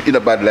country in a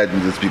bad light,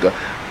 Mr. Speaker,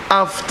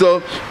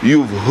 after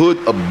you've heard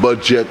a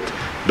budget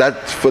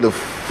that for the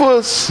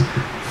first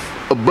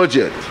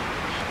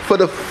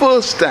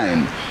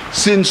time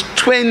since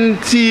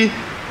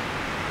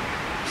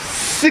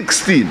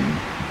 2016,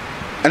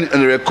 and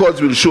the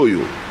records will show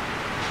you,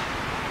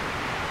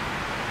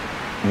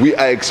 we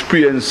are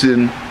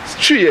experiencing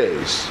 3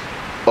 years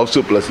of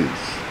surpluses.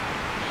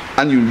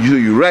 And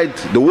you write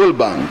the World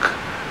Bank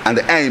and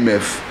the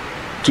IMF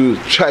to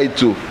try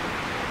to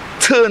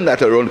turn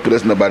that around, put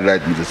us in a bad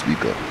light, Mr.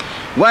 Speaker.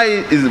 Why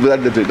is that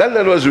letter? That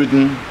letter was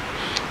written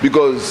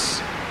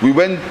because we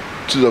went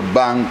to the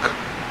bank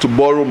to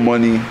borrow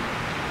money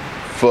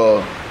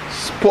for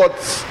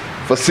sports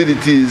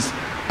facilities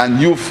and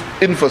youth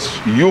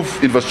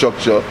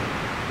infrastructure,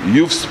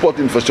 youth sport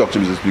infrastructure,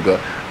 Mr. Speaker,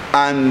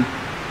 and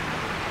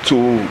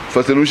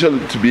for St. Lucia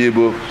to be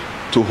able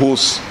to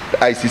host the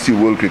ICC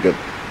World Cricket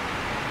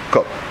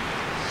Cup.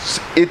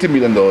 $80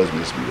 million,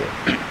 Mr. Speaker.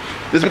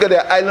 Mr. Speaker,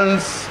 there are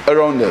islands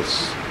around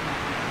us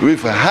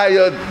with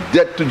higher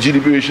debt to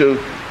GDP ratio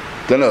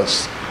than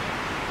us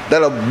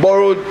that have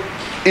borrowed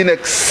in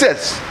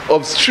excess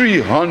of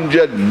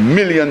 $300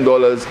 million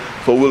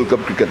for World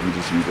Cup cricket,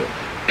 Mr. Speaker.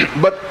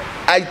 But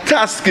I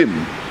tasked him,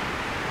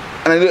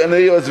 and I know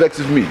he was vexed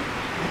with me,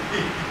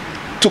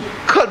 to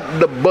cut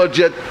the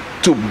budget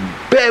to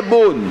bare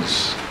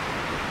bones.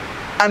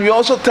 And we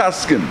also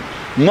tasked him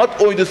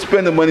not only to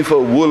spend the money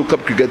for World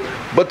Cup cricket,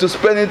 but to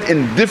spend it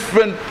in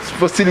different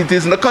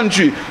facilities in the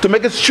country to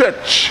make it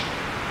stretch.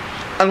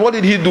 And what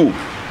did he do?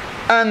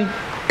 And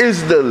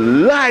is the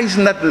lies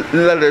in that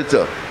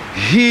letter.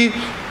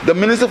 The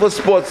Minister for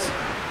Sports,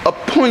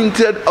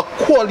 appointed a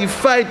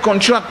qualified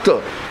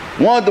contractor,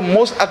 one of the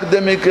most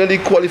academically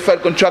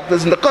qualified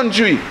contractors in the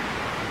country,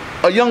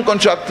 a young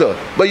contractor.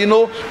 But you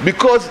know,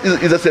 because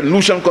he's a St.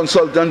 Lucian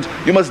consultant,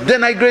 you must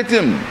denigrate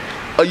him.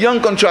 A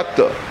young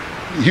contractor.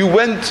 He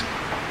went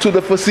to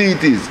the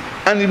facilities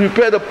and he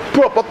prepared a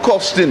proper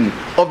costing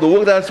of the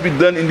work that has to be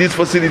done in these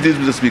facilities,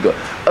 Mr. Speaker.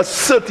 A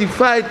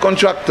certified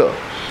contractor.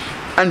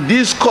 And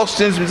these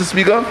costings, Mr.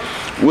 Speaker,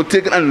 were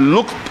taken and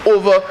looked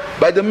over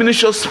by the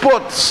Ministry of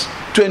Sports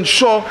to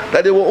ensure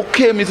that they were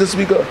okay, Mr.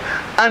 Speaker.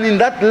 And in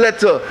that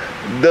letter,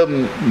 the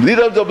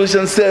leader of the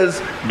opposition says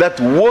that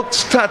work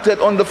started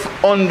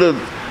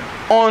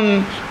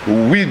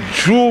we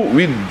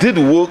did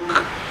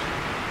work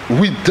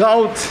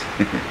without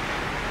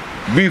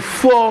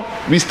before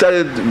we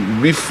started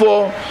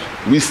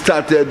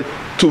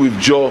to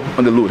withdraw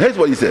on the load. Here's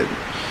what he said.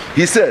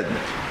 He said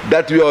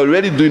that we are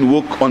already doing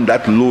work on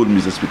that load,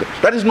 Mr. Speaker.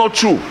 That is not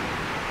true.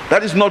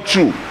 That is not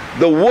true.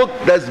 The work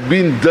that's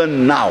being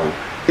done now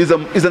is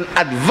an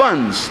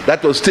advance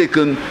that was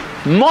taken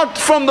not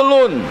from the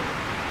loan,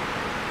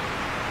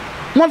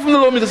 Not from the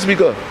Lord, Mr.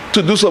 Speaker,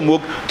 to do some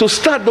work, to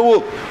start the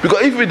work.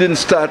 Because if we didn't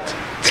start,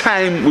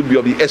 time would be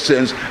of the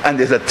essence, and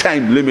there's a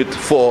time limit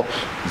for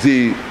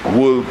the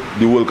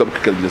World Cup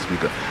cricket, Mr.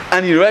 Speaker.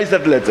 And he writes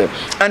that letter,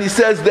 and he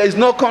says there is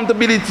no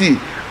accountability,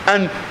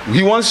 and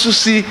he wants to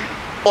see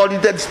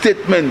audited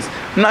statements.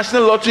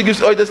 National Lottery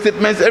gives audited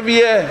statements every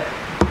year.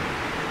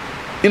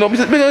 You know,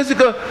 Mr.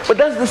 Speaker, but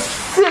that's the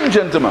same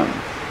gentleman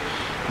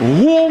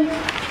who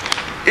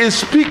is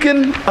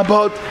speaking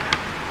about,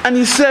 and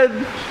he said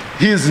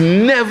he's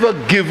never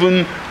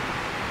given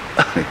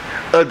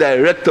a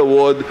direct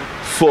award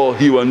for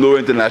Hiwano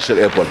International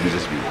Airport, Mr.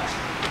 Speaker.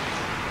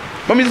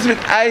 But Mr.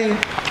 Speaker, I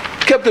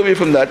kept away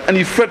from that, and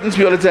he threatens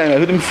me all the time. I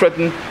heard him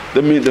threaten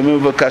the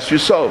member of Cashew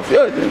South.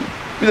 Yeah,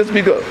 Mr.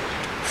 Speaker,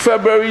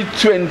 February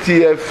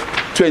 20th,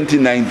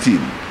 2019.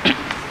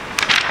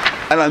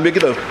 And I'll make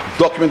it a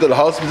document of the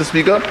House, Mr.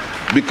 Speaker,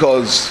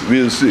 because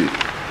we'll see.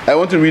 I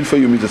want to read for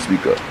you, Mr.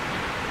 Speaker.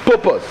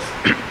 Purpose: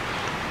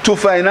 to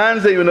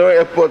finance the Hiwano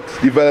Airport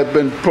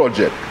Development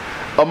Project.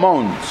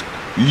 Amount: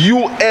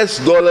 US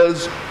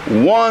dollars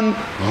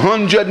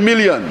 100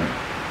 million.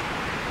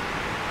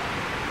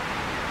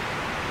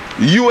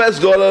 US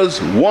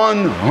dollars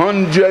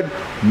 100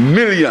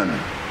 million.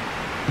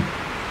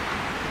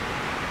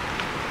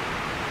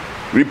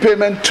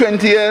 Repayment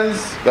 20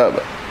 years.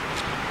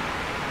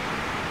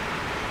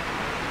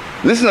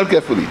 Listen up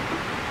carefully.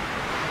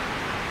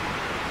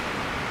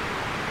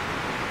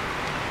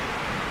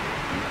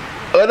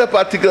 Other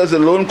particulars of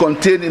the loan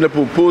contained in the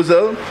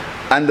proposal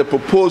and the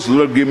proposed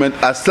loan agreement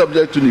are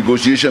subject to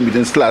negotiation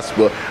between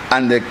SLASPA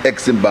and the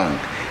Exim Bank,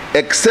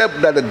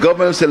 except that the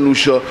government of St.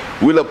 Lucia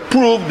will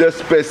approve the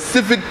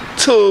specific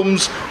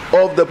terms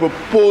of the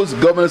proposed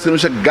government of St.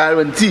 Lucia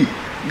guarantee.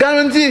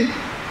 Guarantee.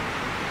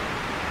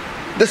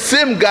 The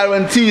same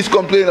guarantee is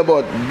complaining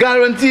about.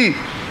 Guarantee.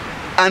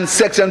 And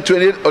Section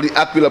 28 of the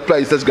Act will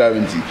apply such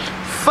guarantee.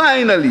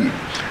 Finally,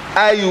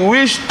 I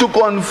wish to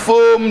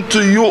confirm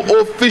to you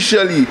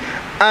officially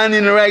and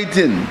in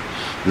writing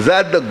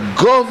that the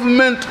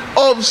government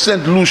of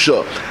St.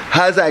 Lucia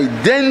has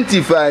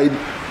identified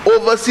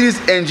Overseas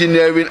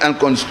Engineering and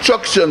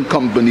Construction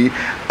Company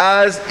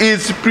as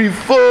its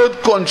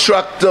preferred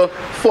contractor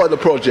for the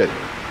project.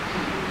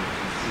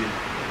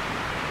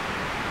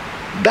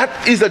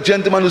 That is a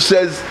gentleman who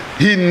says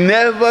he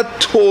never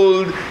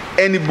told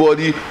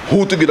anybody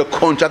who to get a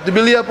contract to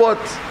build the airport.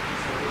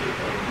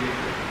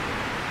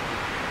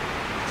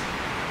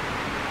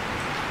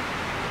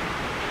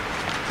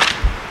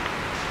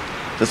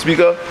 The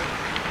Speaker,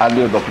 I'll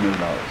do a document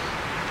now.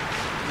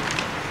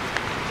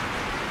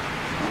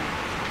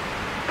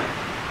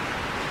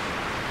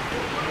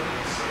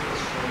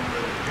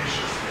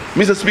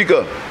 Mr.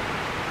 Speaker,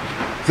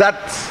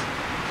 that,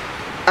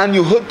 and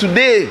you heard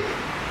today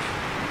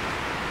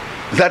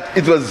that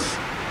it was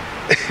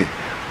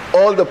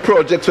all the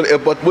projects for the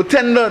airport were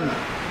tendered.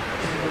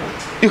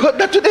 You heard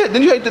that today?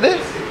 Didn't you hear it today?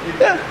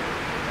 Yeah.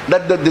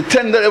 That the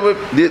tender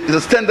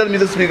was tendered,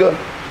 Mr. Speaker.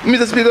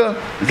 Mr. Speaker,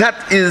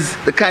 that is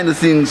the kind of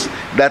things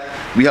that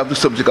we have to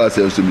subject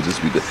ourselves to, Mr.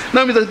 Speaker.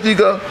 Now, Mr.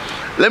 Speaker,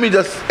 let me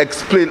just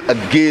explain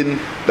again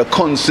the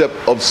concept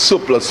of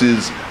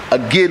surpluses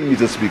again,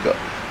 Mr. Speaker.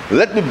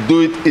 Let me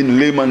do it in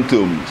layman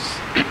terms.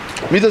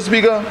 Mr.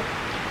 Speaker,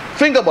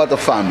 think about a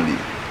family.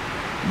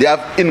 They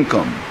have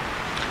income.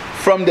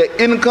 From their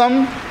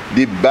income,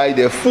 they buy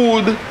their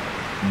food,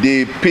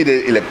 they pay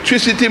their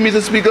electricity,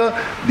 Mr. Speaker,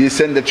 they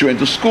send their children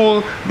to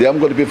school, they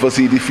haven't got to pay for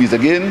CD fees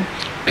again,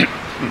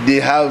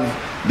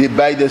 they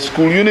buy their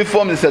school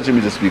uniform, etc.,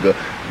 Mr. Speaker.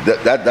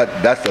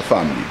 That's the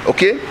family,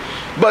 okay?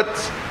 But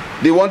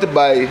they want to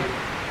buy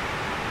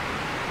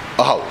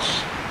a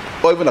house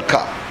or even a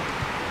car.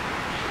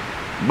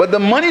 But the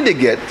money they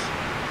get,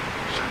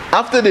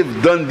 after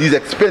they've done these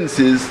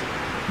expenses,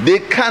 they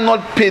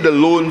cannot pay the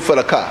loan for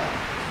the car.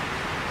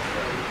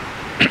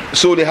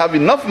 So they have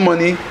enough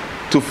money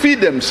to feed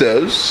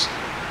themselves,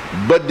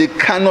 but they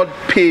cannot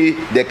pay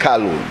their car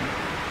loan.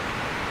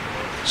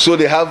 So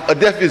they have a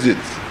deficit.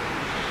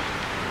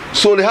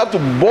 So they have to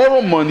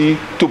borrow money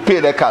to pay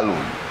their car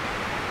loan.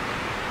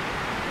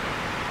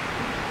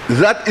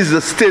 That is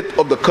the state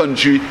of the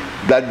country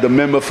that the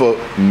member for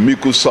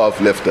Miku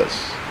South left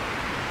us.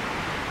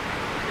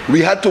 We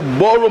had to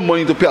borrow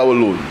money to pay our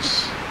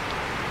loans.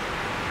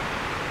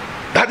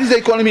 That is the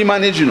economy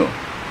managed, you know.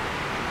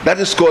 That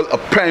is called a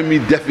primary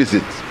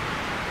deficit.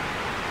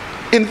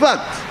 In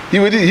fact, he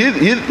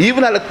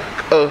even had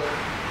a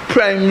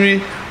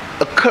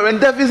current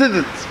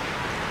deficit,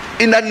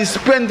 in that he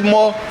spent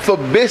more for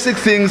basic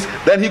things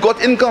than he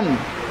got income.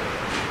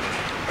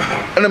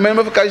 And the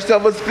member for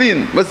Kajita was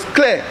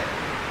clear.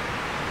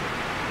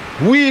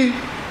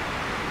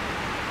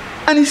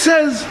 And he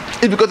says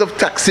it's because of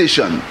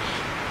taxation.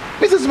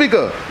 Mr.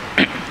 Speaker,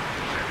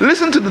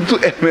 listen to the two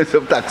elements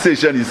of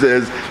taxation, he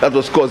says, that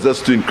was caused us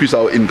to increase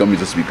our income,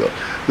 Mr. Speaker.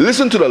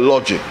 Listen to the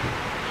logic.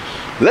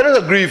 Let us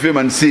agree with him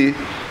and say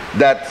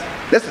that,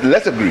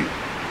 let's agree,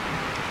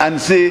 and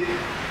say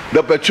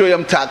the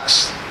petroleum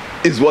tax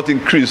is what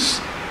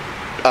increased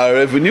our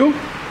revenue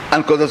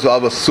and caused us to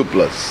have a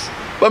surplus.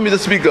 But Mr.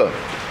 Speaker,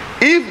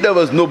 If there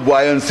was no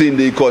buoyancy in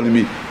the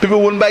economy,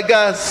 people wouldn't buy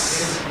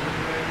gas.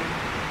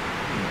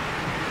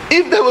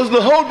 If there was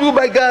no, how would people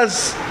buy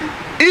gas?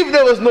 If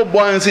there was no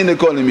buoyancy in the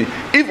economy,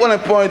 if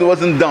unemployment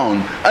wasn't down,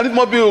 and if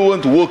more people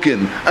weren't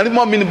working, and if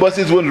more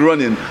minibuses weren't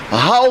running,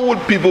 how would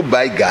people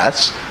buy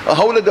gas? Or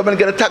how would the government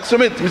get a tax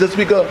from it, Mr.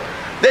 Speaker?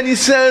 Then he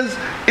says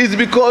it's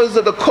because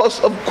of the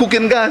cost of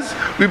cooking gas.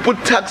 We put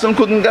tax on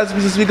cooking gas,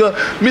 Mr. Speaker.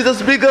 Mr.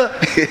 Speaker,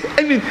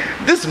 I mean,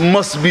 this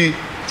must be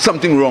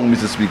something wrong,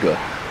 Mr. Speaker.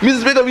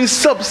 Mr. Speaker, we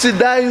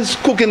subsidize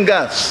cooking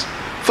gas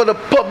for the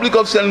public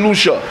of St.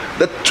 Lucia.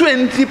 The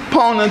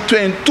 20-pound and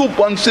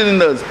 22-pound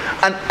cylinders,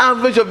 an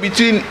average of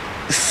between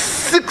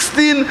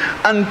 $16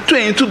 and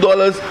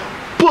 $22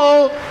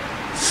 per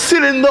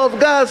cylinder of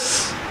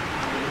gas.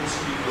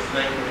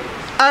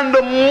 And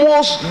the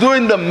most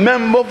during the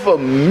member for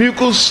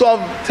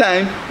Microsoft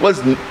time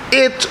was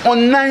 $8 or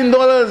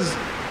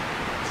 $9.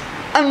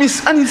 And he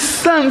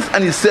stands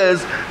and he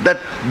says that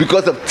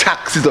because of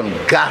taxes on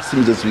gas,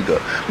 Mr. Speaker.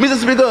 Mr.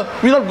 Speaker,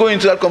 we're not going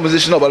into that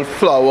conversation about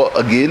flour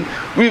again.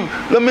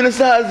 The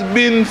minister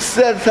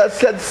has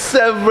said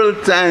several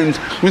times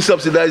we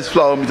subsidize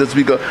flour, Mr.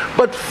 Speaker.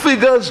 But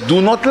figures do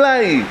not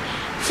lie.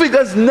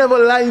 Figures never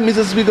lie,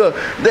 Mr. Speaker.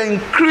 The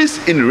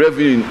increase in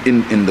revenue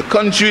in the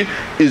country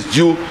is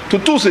due to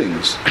two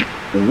things.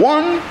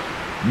 One,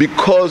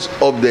 because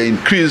of the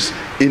increase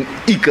in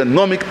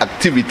economic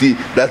activity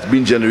that's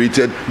been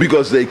generated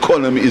because the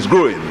economy is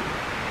growing.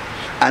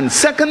 And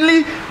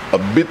secondly, a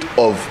bit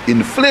of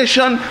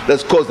inflation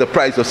that's caused the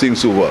price of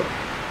things to go up.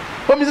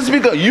 But Mr.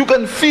 Speaker, you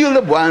can feel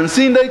the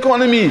buoyancy in the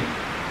economy.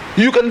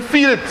 You can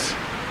feel it.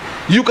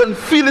 You can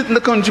feel it in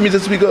the country, Mr.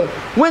 Speaker.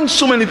 When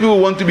so many people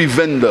want to be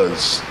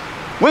vendors,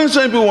 when so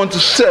many people want to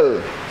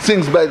sell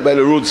things by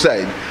the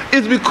roadside,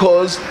 it's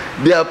because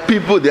there are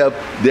people, there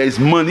is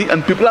money,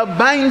 and people are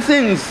buying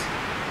things.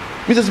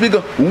 Mr.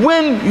 Speaker,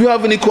 when you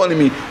have an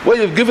economy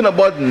where you've given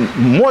about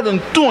more than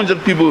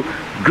 200 people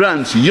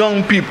grants,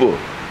 young people,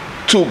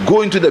 to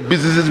go into the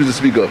businesses, Mr.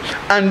 Speaker,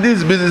 and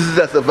these businesses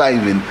are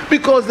surviving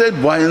because there's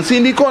buoyancy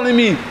in the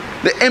economy.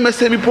 The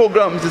MSME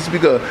program, Mr.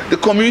 Speaker, the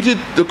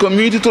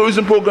community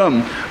tourism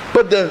program.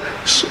 But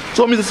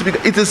so, Mr. Speaker,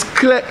 it is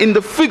clear in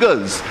the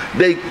figures,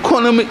 the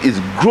economy is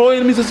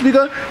growing, Mr.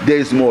 Speaker. There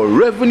is more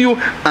revenue,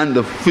 and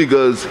the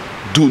figures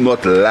do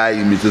not lie,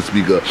 Mr.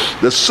 Speaker.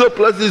 The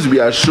surpluses we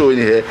are showing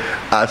here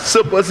are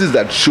surpluses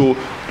that show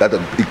that the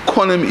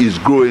economy is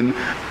growing,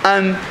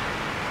 and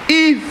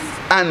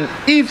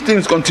if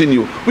things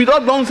continue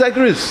without downside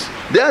risks,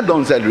 there are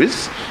downside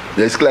risks.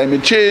 There's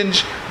climate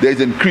change, there's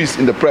increase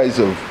in the price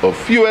of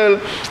fuel,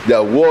 there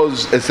are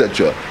wars,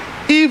 etc.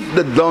 If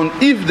the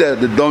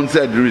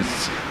downside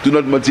risks do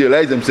not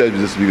materialize themselves,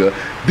 Mr. Speaker,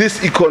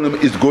 this economy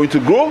is going to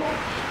grow,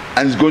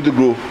 and it's going to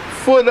grow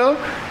further,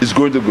 it's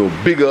going to grow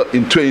bigger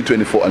in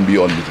 2024 and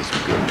beyond, Mr.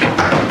 Speaker.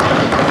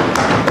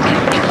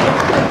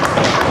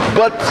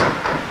 But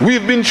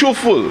we've been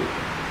truthful.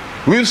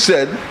 We've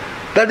said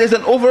that there's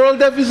an overall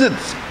deficit.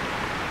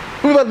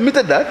 We've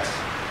admitted that.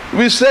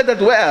 We said that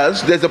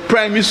whereas there's a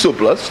primary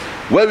surplus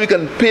where we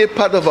can pay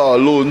part of our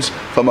loans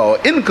from our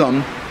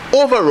income,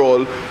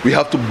 overall we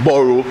have to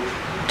borrow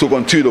to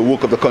continue the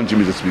work of the country,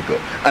 Mr. Speaker.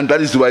 And that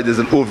is why there's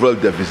an overall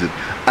deficit.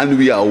 And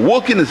we are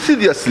working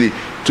assiduously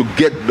to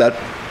get that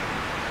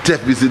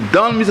deficit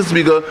down, Mr.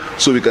 Speaker,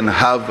 so we can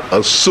have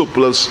a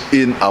surplus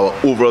in our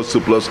overall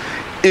surplus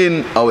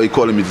in our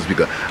economy, Mr.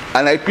 Speaker.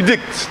 And I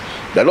predict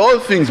that all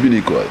things being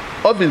equal,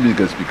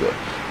 Speaker,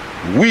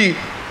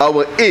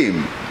 our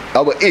aim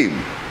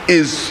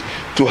is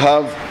to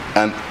have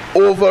an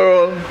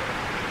overall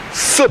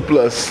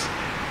surplus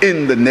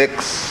in the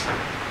next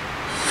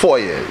 4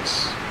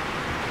 years.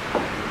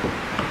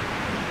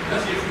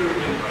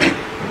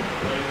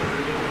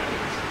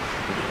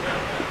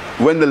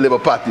 When the Labour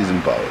Party is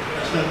in power.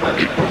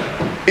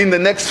 In the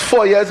next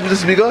 4 years, Mr.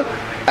 Speaker,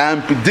 I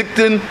am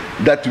predicting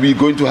that we're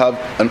going to have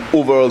an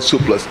overall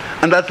surplus.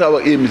 And that's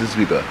our aim, Mr.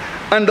 Speaker.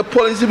 And the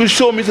policy will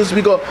show, Mr.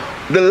 Speaker,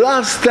 the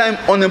last time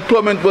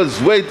unemployment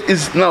was where it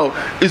is now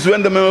is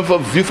when the member for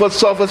Viewford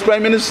South was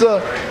Prime Minister.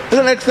 That's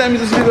the next time,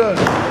 Mr. Speaker.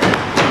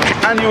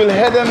 And you will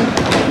hear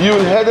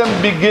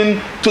them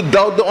begin to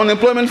doubt the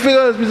unemployment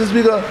figures, Mr.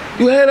 Speaker.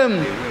 You hear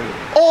them.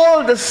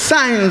 All the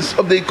signs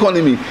of the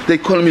economy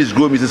is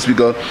growing, Mr.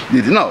 Speaker.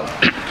 Now,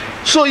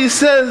 so he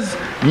says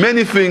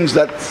many things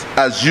that,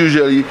 as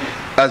usual,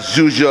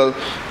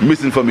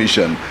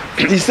 misinformation.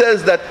 He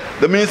says that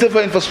the Minister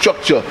for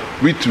Infrastructure,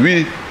 we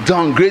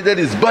downgraded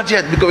his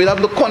budget because we have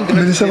no confidence.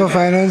 Minister for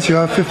Finance, you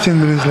have 15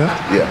 minutes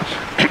left.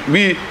 Yeah.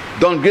 We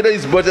downgraded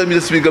his budget,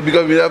 Mr. Speaker,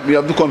 because we have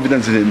no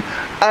confidence in him.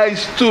 I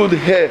stood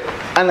here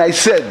and I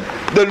said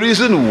the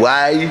reason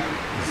why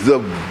the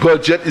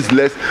budget is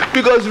less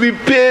because we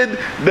paid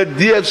the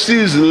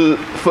DFCs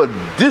for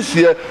this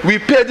year, we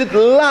paid it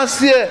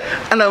last year,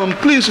 and I'm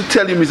pleased to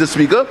tell you, Mr.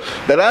 Speaker,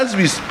 that as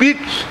we speak,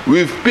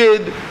 we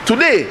paid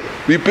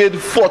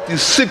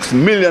 $46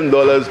 million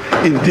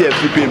in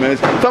DFC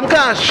payments from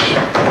cash.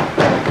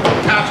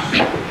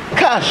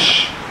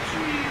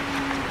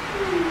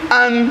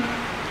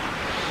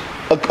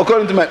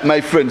 according to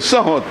my friend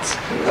Sahot,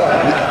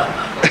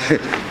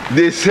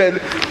 they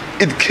said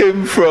it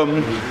came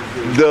from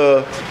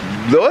the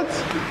what?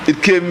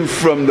 It came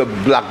from the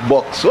black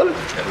box. What?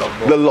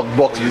 The lock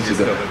box.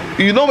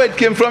 You know where it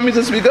came from,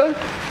 Mr. Speaker?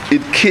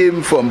 It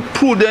came from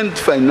prudent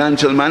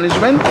financial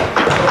management,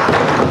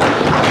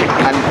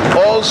 and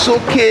also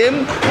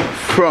came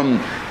from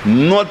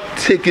not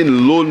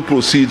taking loan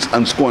proceeds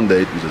and squander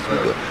it, Mr.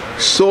 Speaker.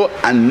 So,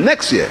 and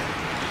next year,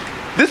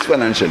 this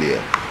financial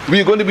year, we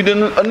are going to be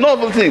doing a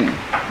novel thing,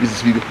 Mr.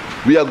 Speaker.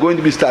 We are going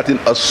to be starting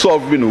a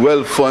sovereign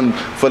wealth fund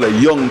for the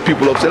young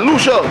people of St.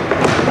 Lucia.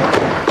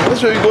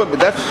 That's where we go, but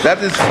that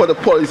is for the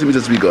policy,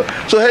 Mr. Speaker.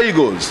 So here he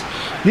goes.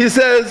 He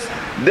says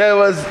there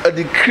was a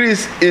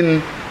decrease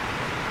in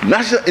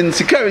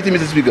security,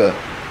 Mr. Speaker.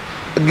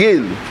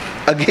 Again,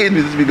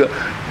 Mr. Speaker,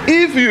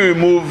 if you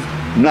remove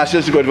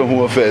national security from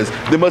Home Affairs,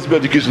 there must be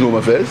education in Home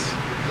Affairs.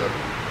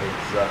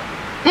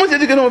 Must be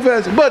education in Home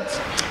Affairs.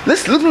 But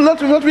let's look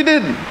at what we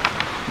did.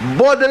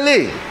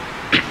 Borderlay,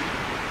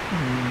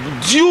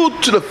 due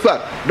to the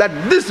fact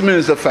that this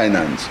Minister of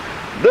Finance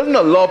doesn't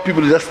allow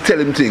people to just tell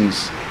him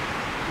things,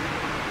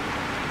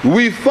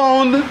 we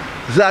found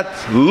that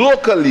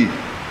locally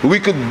we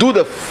could do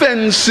the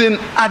fencing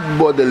at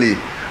Borderlay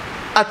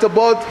at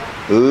about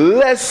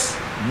less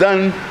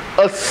than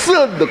a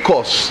third the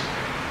cost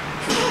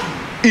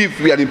if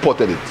we had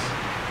imported it.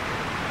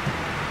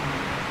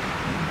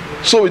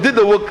 So we did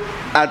the work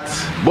at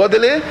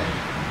Borderlay,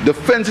 the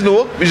fencing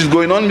work which is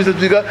going on, Mr.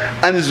 Speaker,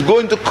 and it's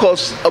going to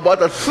cost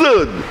about a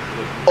third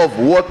of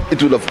what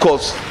it would have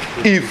cost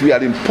if we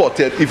had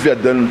imported, if we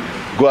had done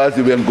go as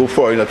we and go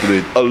foreigner to do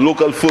it. A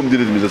local firm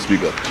did it, Mr.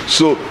 Speaker.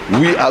 So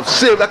we have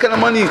saved that kind of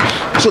money.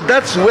 So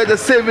that's where the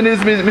saving is,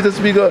 Mr.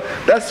 Speaker.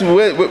 That's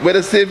where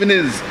the saving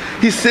is.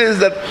 He says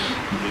that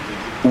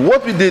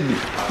what we did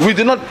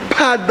not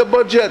pad the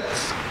budget.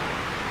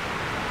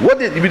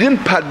 We didn't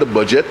pad the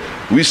budget.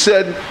 We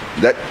said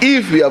that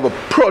if we have a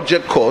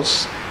project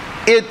cost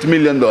 $8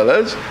 million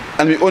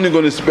and we're only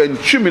going to spend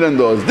 $3 million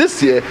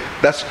this year,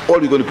 that's all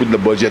we're going to put in the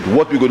budget,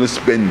 what we're going to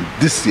spend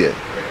this year.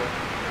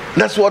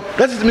 That is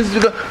Mr.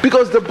 Speaker,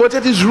 because the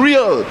budget is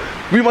real.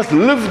 We must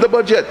live the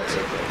budget.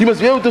 You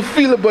must be able to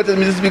feel the budget,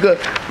 Mr. Speaker.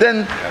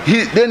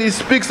 Then he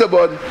speaks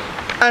about,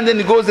 and then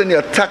he goes and he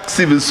attacks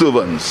civil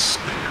servants.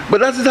 But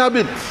that's his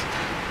habit.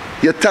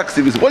 He attacks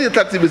civil servants. What do you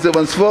attack civil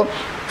servants for?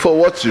 For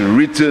what's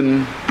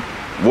written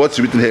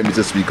here,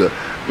 Mr. Speaker.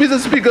 Mr.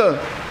 Speaker,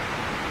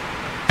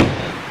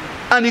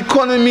 an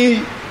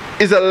economy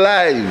is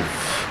alive.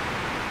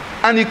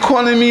 An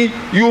economy,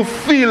 you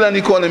feel an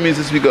economy,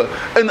 Mr. Speaker.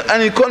 And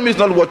an economy is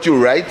not what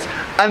you write.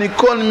 An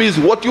economy is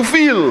what you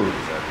feel.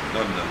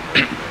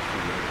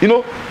 You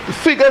know,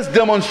 figures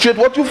demonstrate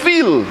what you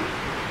feel,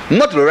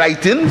 not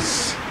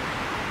writings.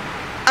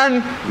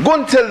 And go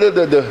and tell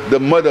the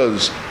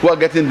mothers who are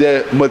getting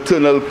their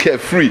maternal care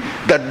free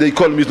that the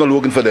economy is not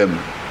working for them.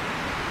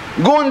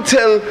 Go and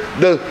tell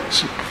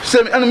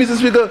and Mr.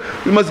 Speaker,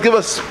 we must give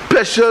a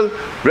special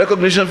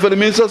recognition for the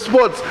Minister of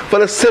Sports, for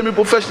the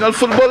semi-professional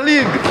football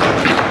league.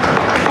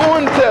 Go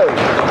and tell.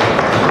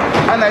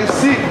 And I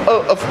see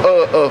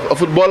a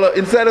footballer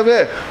inside of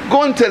here.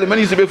 Go and tell him when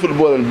he used to play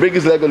football and break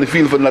his leg on the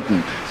field for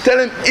nothing. Tell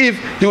him if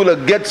he will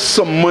get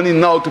some money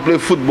now to play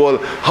football,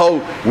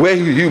 where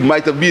he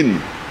might have been.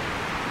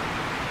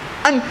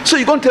 And so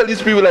you can't tell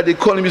these people that the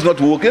economy is not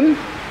working.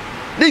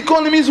 The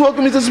economy is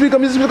working, Mr. Speaker.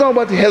 Mr. Speaker,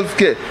 about health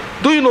care.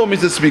 Do you know,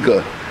 Mr.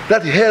 Speaker,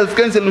 that health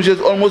care in St. Lucia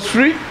is almost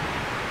free?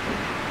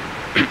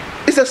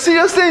 It's a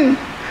serious thing.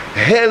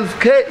 Health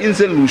care in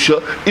St.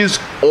 Lucia is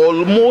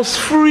almost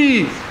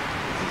free.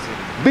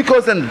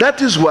 Because, and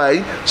that is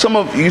why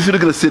if you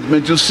look at the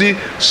statement, you see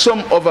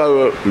some of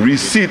our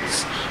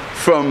receipts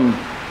from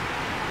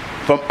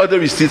other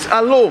receipts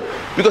are low,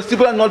 because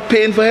people are not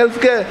paying for health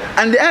care,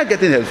 and they are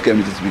getting health care,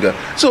 Mr. Speaker.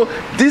 So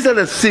these are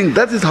the things,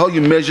 that is how you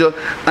measure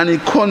an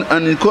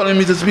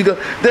economy, Mr. Speaker.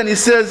 Then he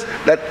says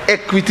that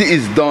equity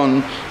is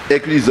done,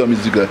 Mr.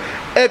 Speaker.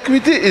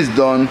 Equity is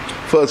done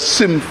for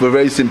a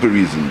very simple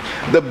reason.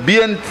 The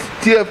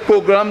BNTF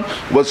program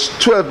was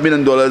 $12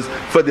 million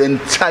for the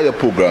entire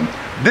program.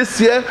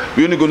 This year,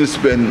 we're only going to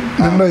spend...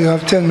 Remember, you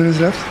have 10 minutes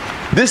left.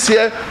 This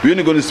year, we're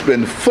only going to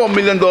spend $4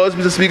 million,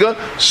 Mr. Speaker.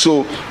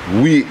 So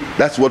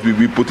that's what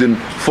we put in,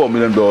 $4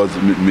 million,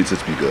 Mr.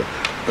 Speaker.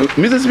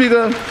 Mr.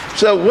 Speaker,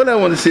 so what I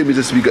want to say,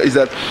 Mr. Speaker, is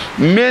that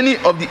many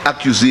of the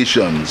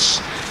accusations,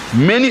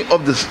 many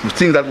of the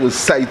things that was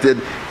cited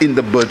in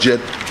the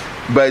budget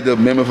by the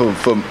member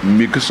from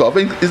Microsoft,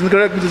 isn't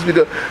correct, Mr.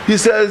 Speaker? He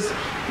says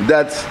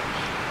that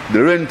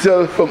the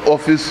rental from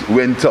office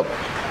went up.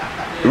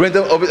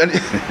 Rental office, and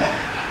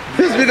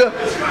Mr.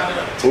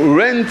 Speaker,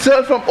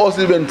 rental from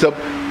office went up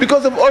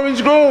because of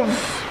Orange Grove.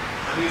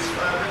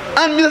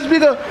 And Mr.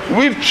 Speaker,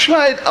 we've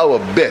tried our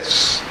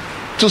best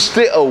to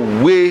stay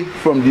away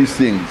from these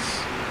things.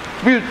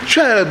 we've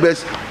tried our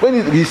best.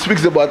 When he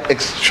speaks about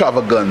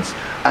extravagance,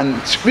 and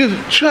we've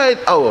tried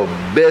our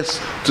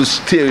best to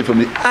stay away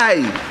from it.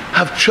 I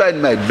have tried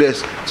my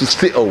best to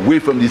stay away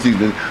from these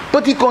things.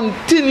 But he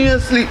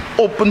continuously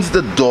opens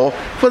the door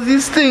for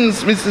these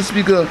things, Mr.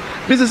 Speaker.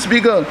 Mr.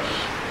 Speaker,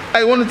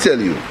 I want to tell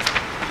you,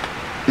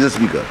 Mr.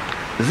 Speaker,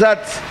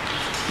 that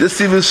the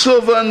civil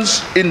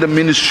servants in the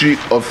Ministry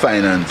of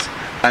Finance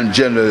and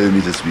generally,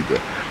 Mr. Speaker,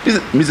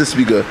 Mr.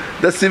 Speaker,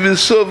 the civil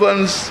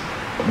servants,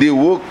 they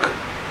work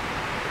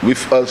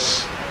with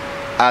us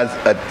as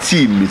a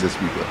team, Mr.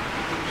 Speaker.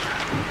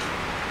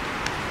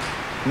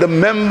 The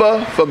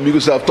member from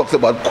Microsoft talks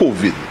about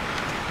COVID.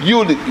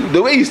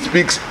 The way he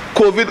speaks,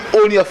 COVID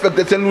only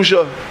affected St.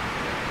 Lucia.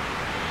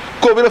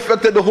 COVID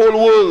affected the whole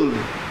world.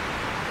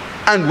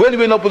 And when we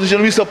were in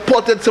opposition, we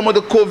supported some of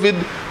the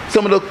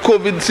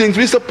COVID things.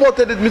 We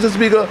supported it, Mr.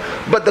 Speaker.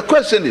 But the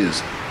question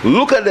is,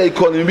 look at the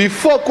economy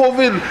before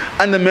COVID,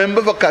 and the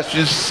member for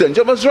Castries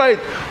Central was right.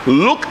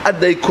 Look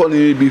at the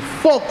economy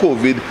before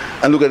COVID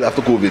and look at it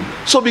after COVID.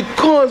 So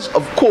because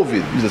of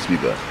COVID, Mr.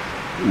 Speaker,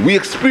 we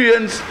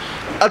experienced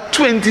a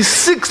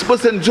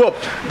 26% drop,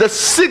 the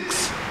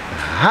 6th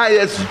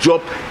highest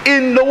drop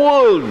in the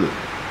world.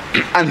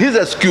 And his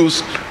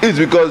excuse is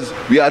because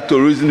we are a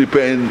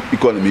tourism-dependent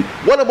economy.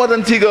 What about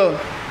Antigua?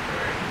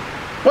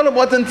 What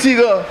about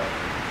Antigua?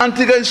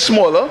 Antigua is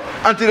smaller.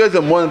 Antigua is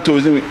a more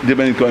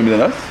tourism-dependent economy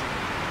than us.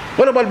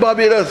 What about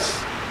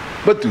Barbados?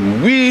 But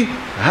we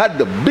had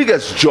the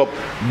biggest drop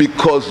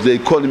because the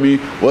economy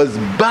was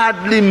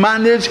badly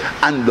managed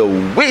and the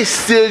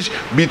wastage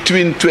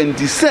between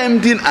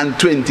 2017 and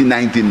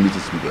 2019, Mr.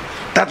 Speaker.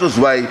 That was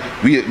why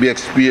we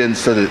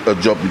experienced a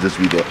drop, Mr.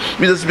 Speaker.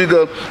 Mr.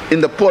 Speaker,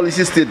 in the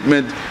policy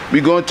statement,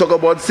 we're going to talk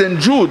about St.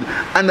 Jude.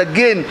 And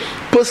again,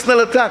 personal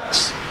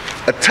attacks,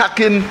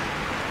 attacking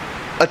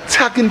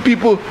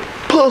people,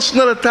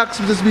 personal attacks,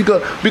 Mr.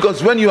 Speaker,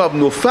 because when you have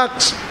no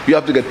facts, you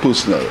have to get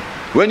personal.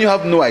 When you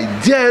have no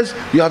ideas,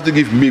 you have to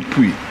give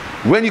mépris.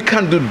 When you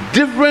can't do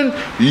different,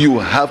 you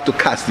have to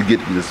castigate,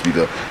 Mr.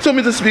 Speaker. So,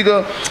 Mr.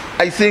 Speaker,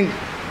 I think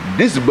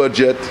this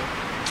budget,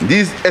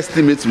 these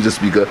estimates, Mr.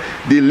 Speaker,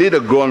 they lay the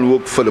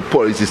groundwork for the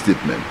policy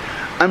statement.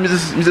 And,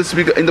 Mr.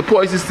 Speaker, in the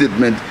policy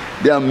statement,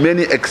 there are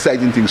many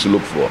exciting things to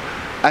look for.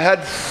 I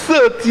had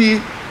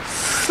 30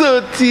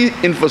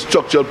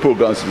 infrastructural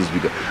programs, Mr.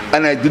 Speaker,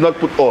 and I did not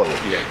put all.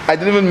 I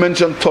didn't even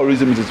mention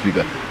tourism, Mr.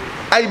 Speaker.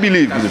 I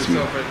believe,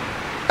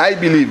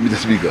 Mr.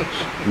 Speaker,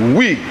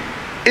 we,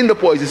 in the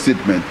policy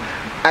statement,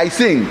 I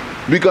think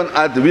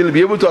we'll be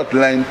able to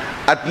outline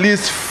at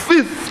least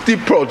 50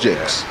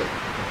 projects.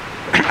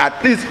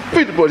 At least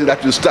 50 projects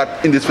that will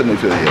start in this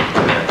financial year.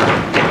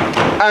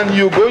 And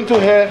you're going to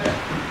hear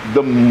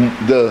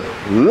the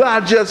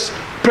largest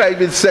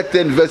private sector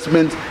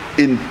investment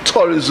in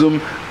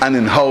tourism and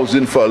in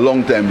housing for a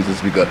long time, Mr.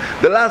 Speaker.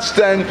 The last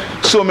time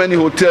so many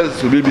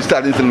hotels will be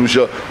starting in St.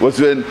 Lucia was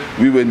when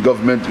we were in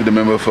government with the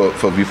member for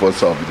V4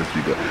 South, Mr.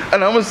 Speaker.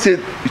 And I want to say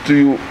to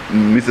you,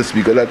 Mr.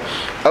 Speaker, that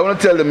I want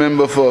to tell the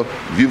member for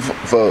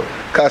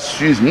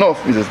Castries North,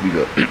 Mr.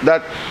 Speaker,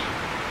 that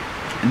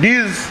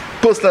these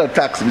personal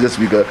attacks, Mr.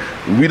 Speaker,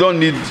 we don't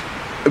need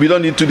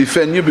to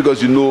defend you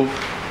because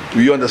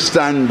we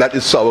understand that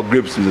it's sour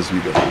grapes, Mr.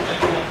 Speaker.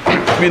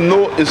 We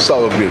know it's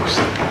sour grapes.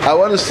 I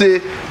want to say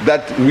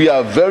that we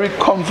are very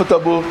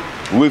comfortable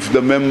with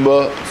the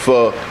member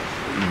for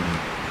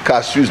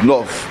Castries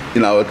North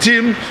in our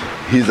team.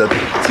 He's a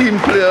team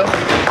player.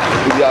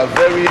 We are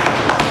very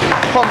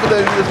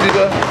confident, Mr.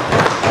 Speaker.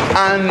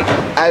 And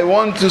I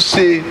want to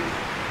say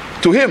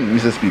to him,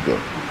 Mr. Speaker,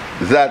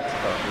 that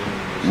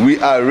we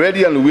are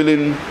ready and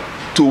willing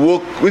to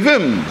work with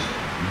him.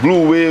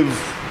 Blue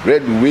wave,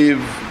 red wave,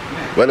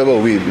 whatever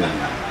wave.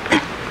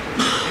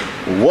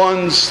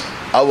 Once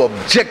our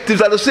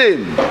objectives are the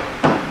same.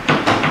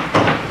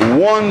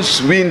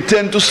 Once we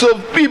intend to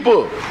serve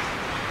people.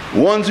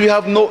 Once we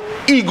have no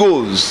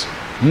egos.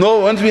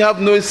 Once we have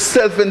no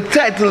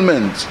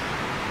self-entitlement.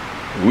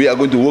 We are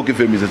going to work with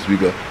him, Mr.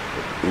 Speaker.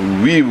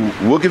 We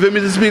work with him,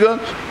 Mr. Speaker.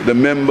 The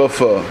member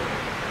for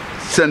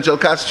Central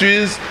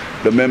Castries,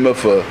 the member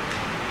for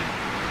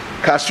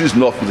Castries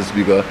North, Mr.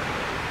 Speaker.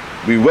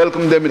 We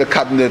welcome them in the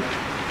cabinet.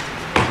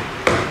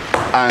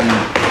 And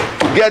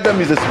together,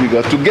 Mr.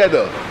 Speaker,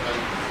 together,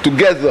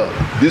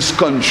 this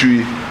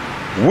country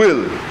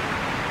will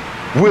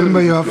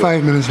remember, you have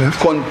 5 minutes left.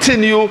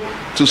 Continue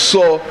to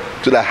soar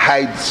to the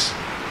heights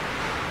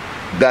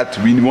that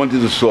we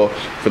wanted to soar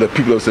for the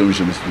people of St.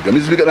 Lucia, Mr. Speaker.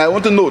 Mr. Speaker, and I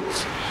want to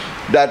note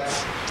that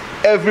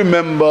every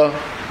member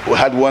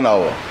had 1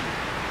 hour.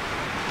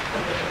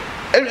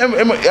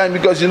 And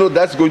because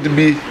that's going to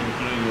be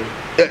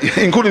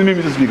including me,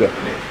 Mr. Speaker.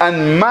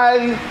 And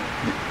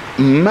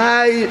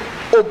my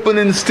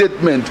opening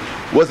statement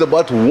was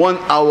about 1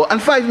 hour and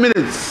 5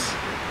 minutes.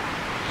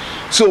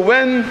 So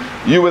when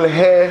you will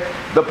hear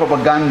the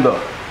propaganda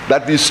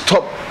that we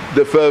stopped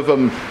them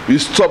from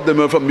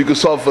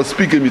Microsoft for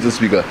speaking, Mr.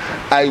 Speaker,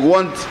 I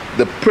want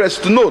the press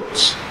to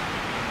note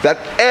that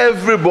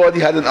everybody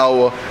had an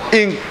hour,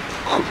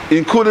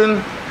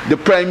 including the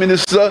Prime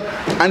Minister,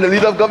 and the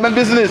leader of government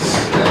business.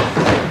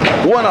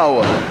 1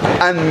 hour.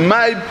 And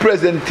my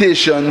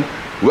presentation,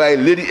 where I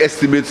laid the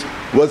estimates,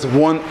 was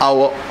 1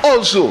 hour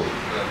also.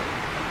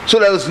 So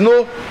there was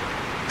no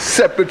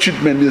separate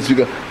treatment, Mr.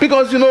 Speaker.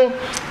 Because, you know,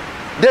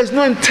 there's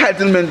no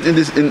entitlement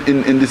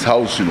in this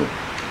house, you know.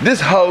 This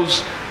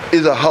house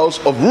is a house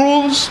of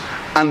rules,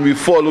 and we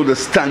follow the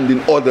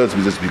standing orders,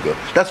 Mr. Speaker.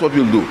 That's what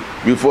we'll do.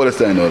 We'll follow the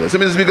standing orders. So,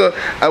 Mr. Speaker,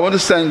 I want to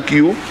thank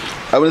you.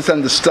 I want to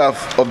thank the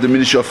staff of the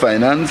Ministry of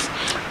Finance.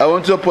 I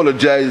want to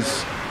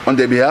apologize on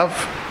their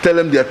behalf. Tell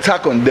them the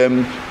attack on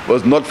them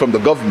was not from the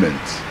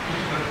government.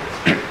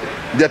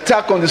 The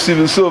attack on the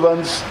civil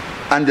servants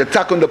and the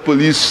attack on the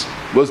police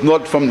was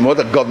not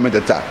a government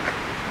attack.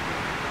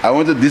 I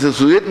want to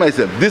disassociate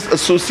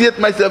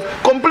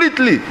myself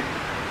completely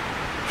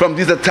from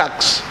these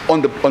attacks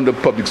on the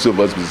public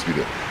servants, Mr.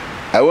 Speaker.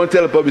 I want to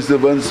tell the public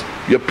servants,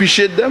 we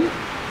appreciate them.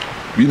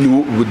 We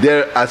know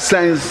there are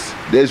signs,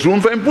 there's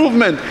room for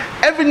improvement.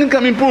 Everything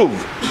can improve.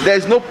 There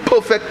is no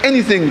perfect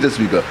anything, Mr.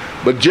 Speaker.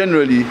 But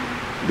generally,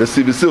 the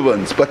civil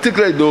servants,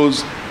 particularly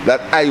those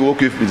that I work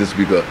with, Mr.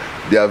 Speaker,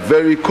 they are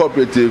very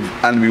cooperative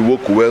and we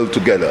work well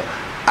together.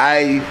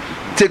 I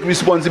take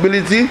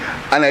responsibility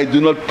and I do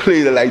not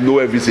play that I know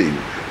everything.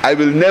 I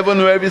will never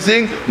know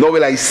everything, nor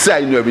will I say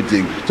I know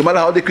everything. No matter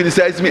how they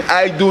criticize me,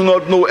 I do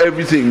not know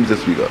everything, Mr.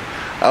 Speaker.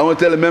 I want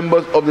to tell the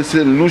members of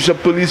the Lucia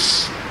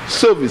Police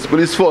Service,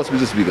 Police Force,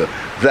 Mr. Speaker,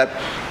 that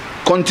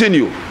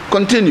continue.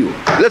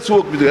 Let's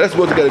work together,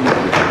 Mr. Speaker.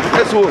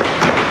 Let's work.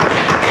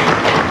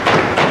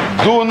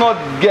 Do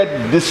not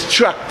get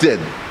distracted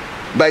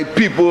by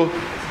people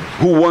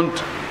who want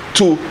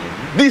to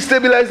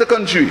destabilize the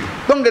country.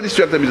 Don't get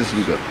distracted, Mr.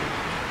 Speaker.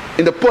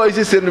 In the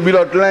policy statement, we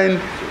outline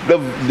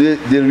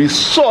the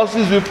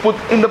resources we put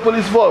in the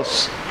police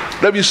force.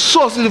 The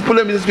resources we put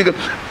in, Mr. Speaker.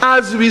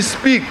 As we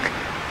speak,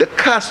 the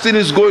casting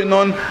is going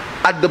on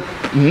at the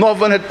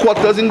northern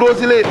headquarters in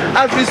Grosse Ile.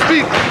 As we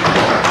speak,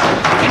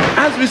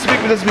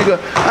 Mr. Speaker,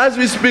 as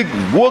we speak,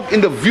 work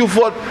in the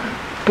Viewfort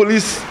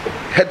Police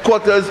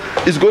Headquarters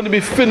is going to be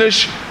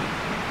finished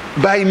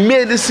by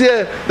May this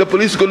year. The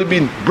police is going to be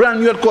in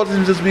brand new headquarters,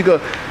 Mr.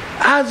 Speaker.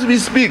 As we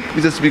speak,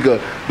 Mr.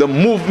 Speaker, the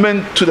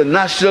movement to the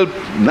national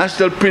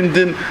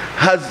printing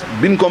has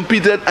been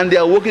completed and they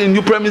are working in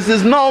new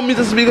premises now,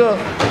 Mr. Speaker.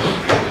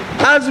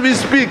 As we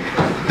speak,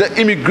 the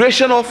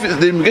immigration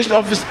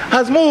office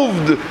has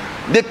moved.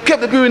 They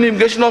kept the people in the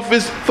immigration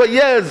office for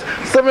years,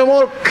 suffering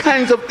all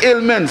kinds of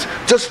ailments.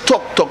 Just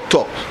talk.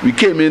 We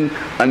came in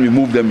and we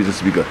moved them, Mr.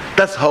 Speaker.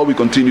 That's how we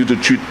continue to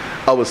treat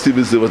our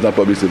civil servants and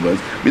public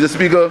servants. Mr.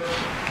 Speaker,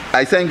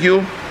 I thank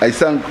you. I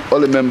thank all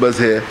the members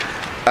here.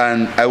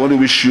 And I want to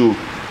wish you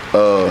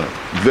a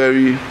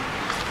very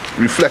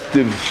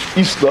reflective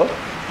Easter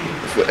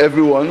for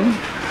everyone,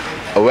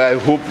 where I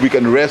hope we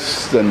can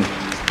rest. And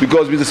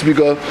because, Mr.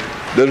 Speaker,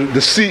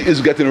 the sea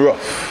is getting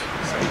rough.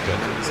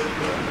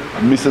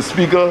 Mr.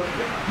 Speaker,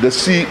 the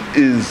sea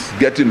is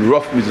getting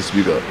rough, Mr.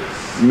 Speaker.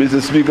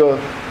 Mr. Speaker,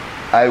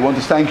 I want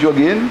to thank you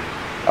again.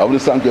 I want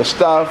to thank your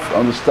staff. I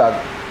want to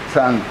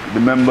thank the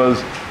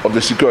members of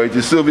the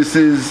security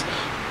services,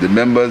 the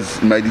members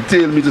in my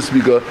detail, Mr.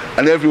 Speaker,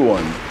 and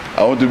everyone.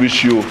 I want to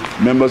wish you,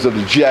 members of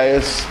the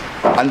GIS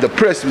and the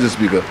press, Mr.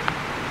 Speaker,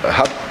 a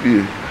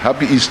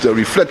happy Easter,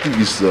 reflective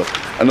Easter,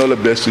 and all the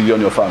best to you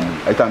and your family.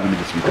 I thank you,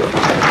 Mr.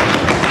 Speaker.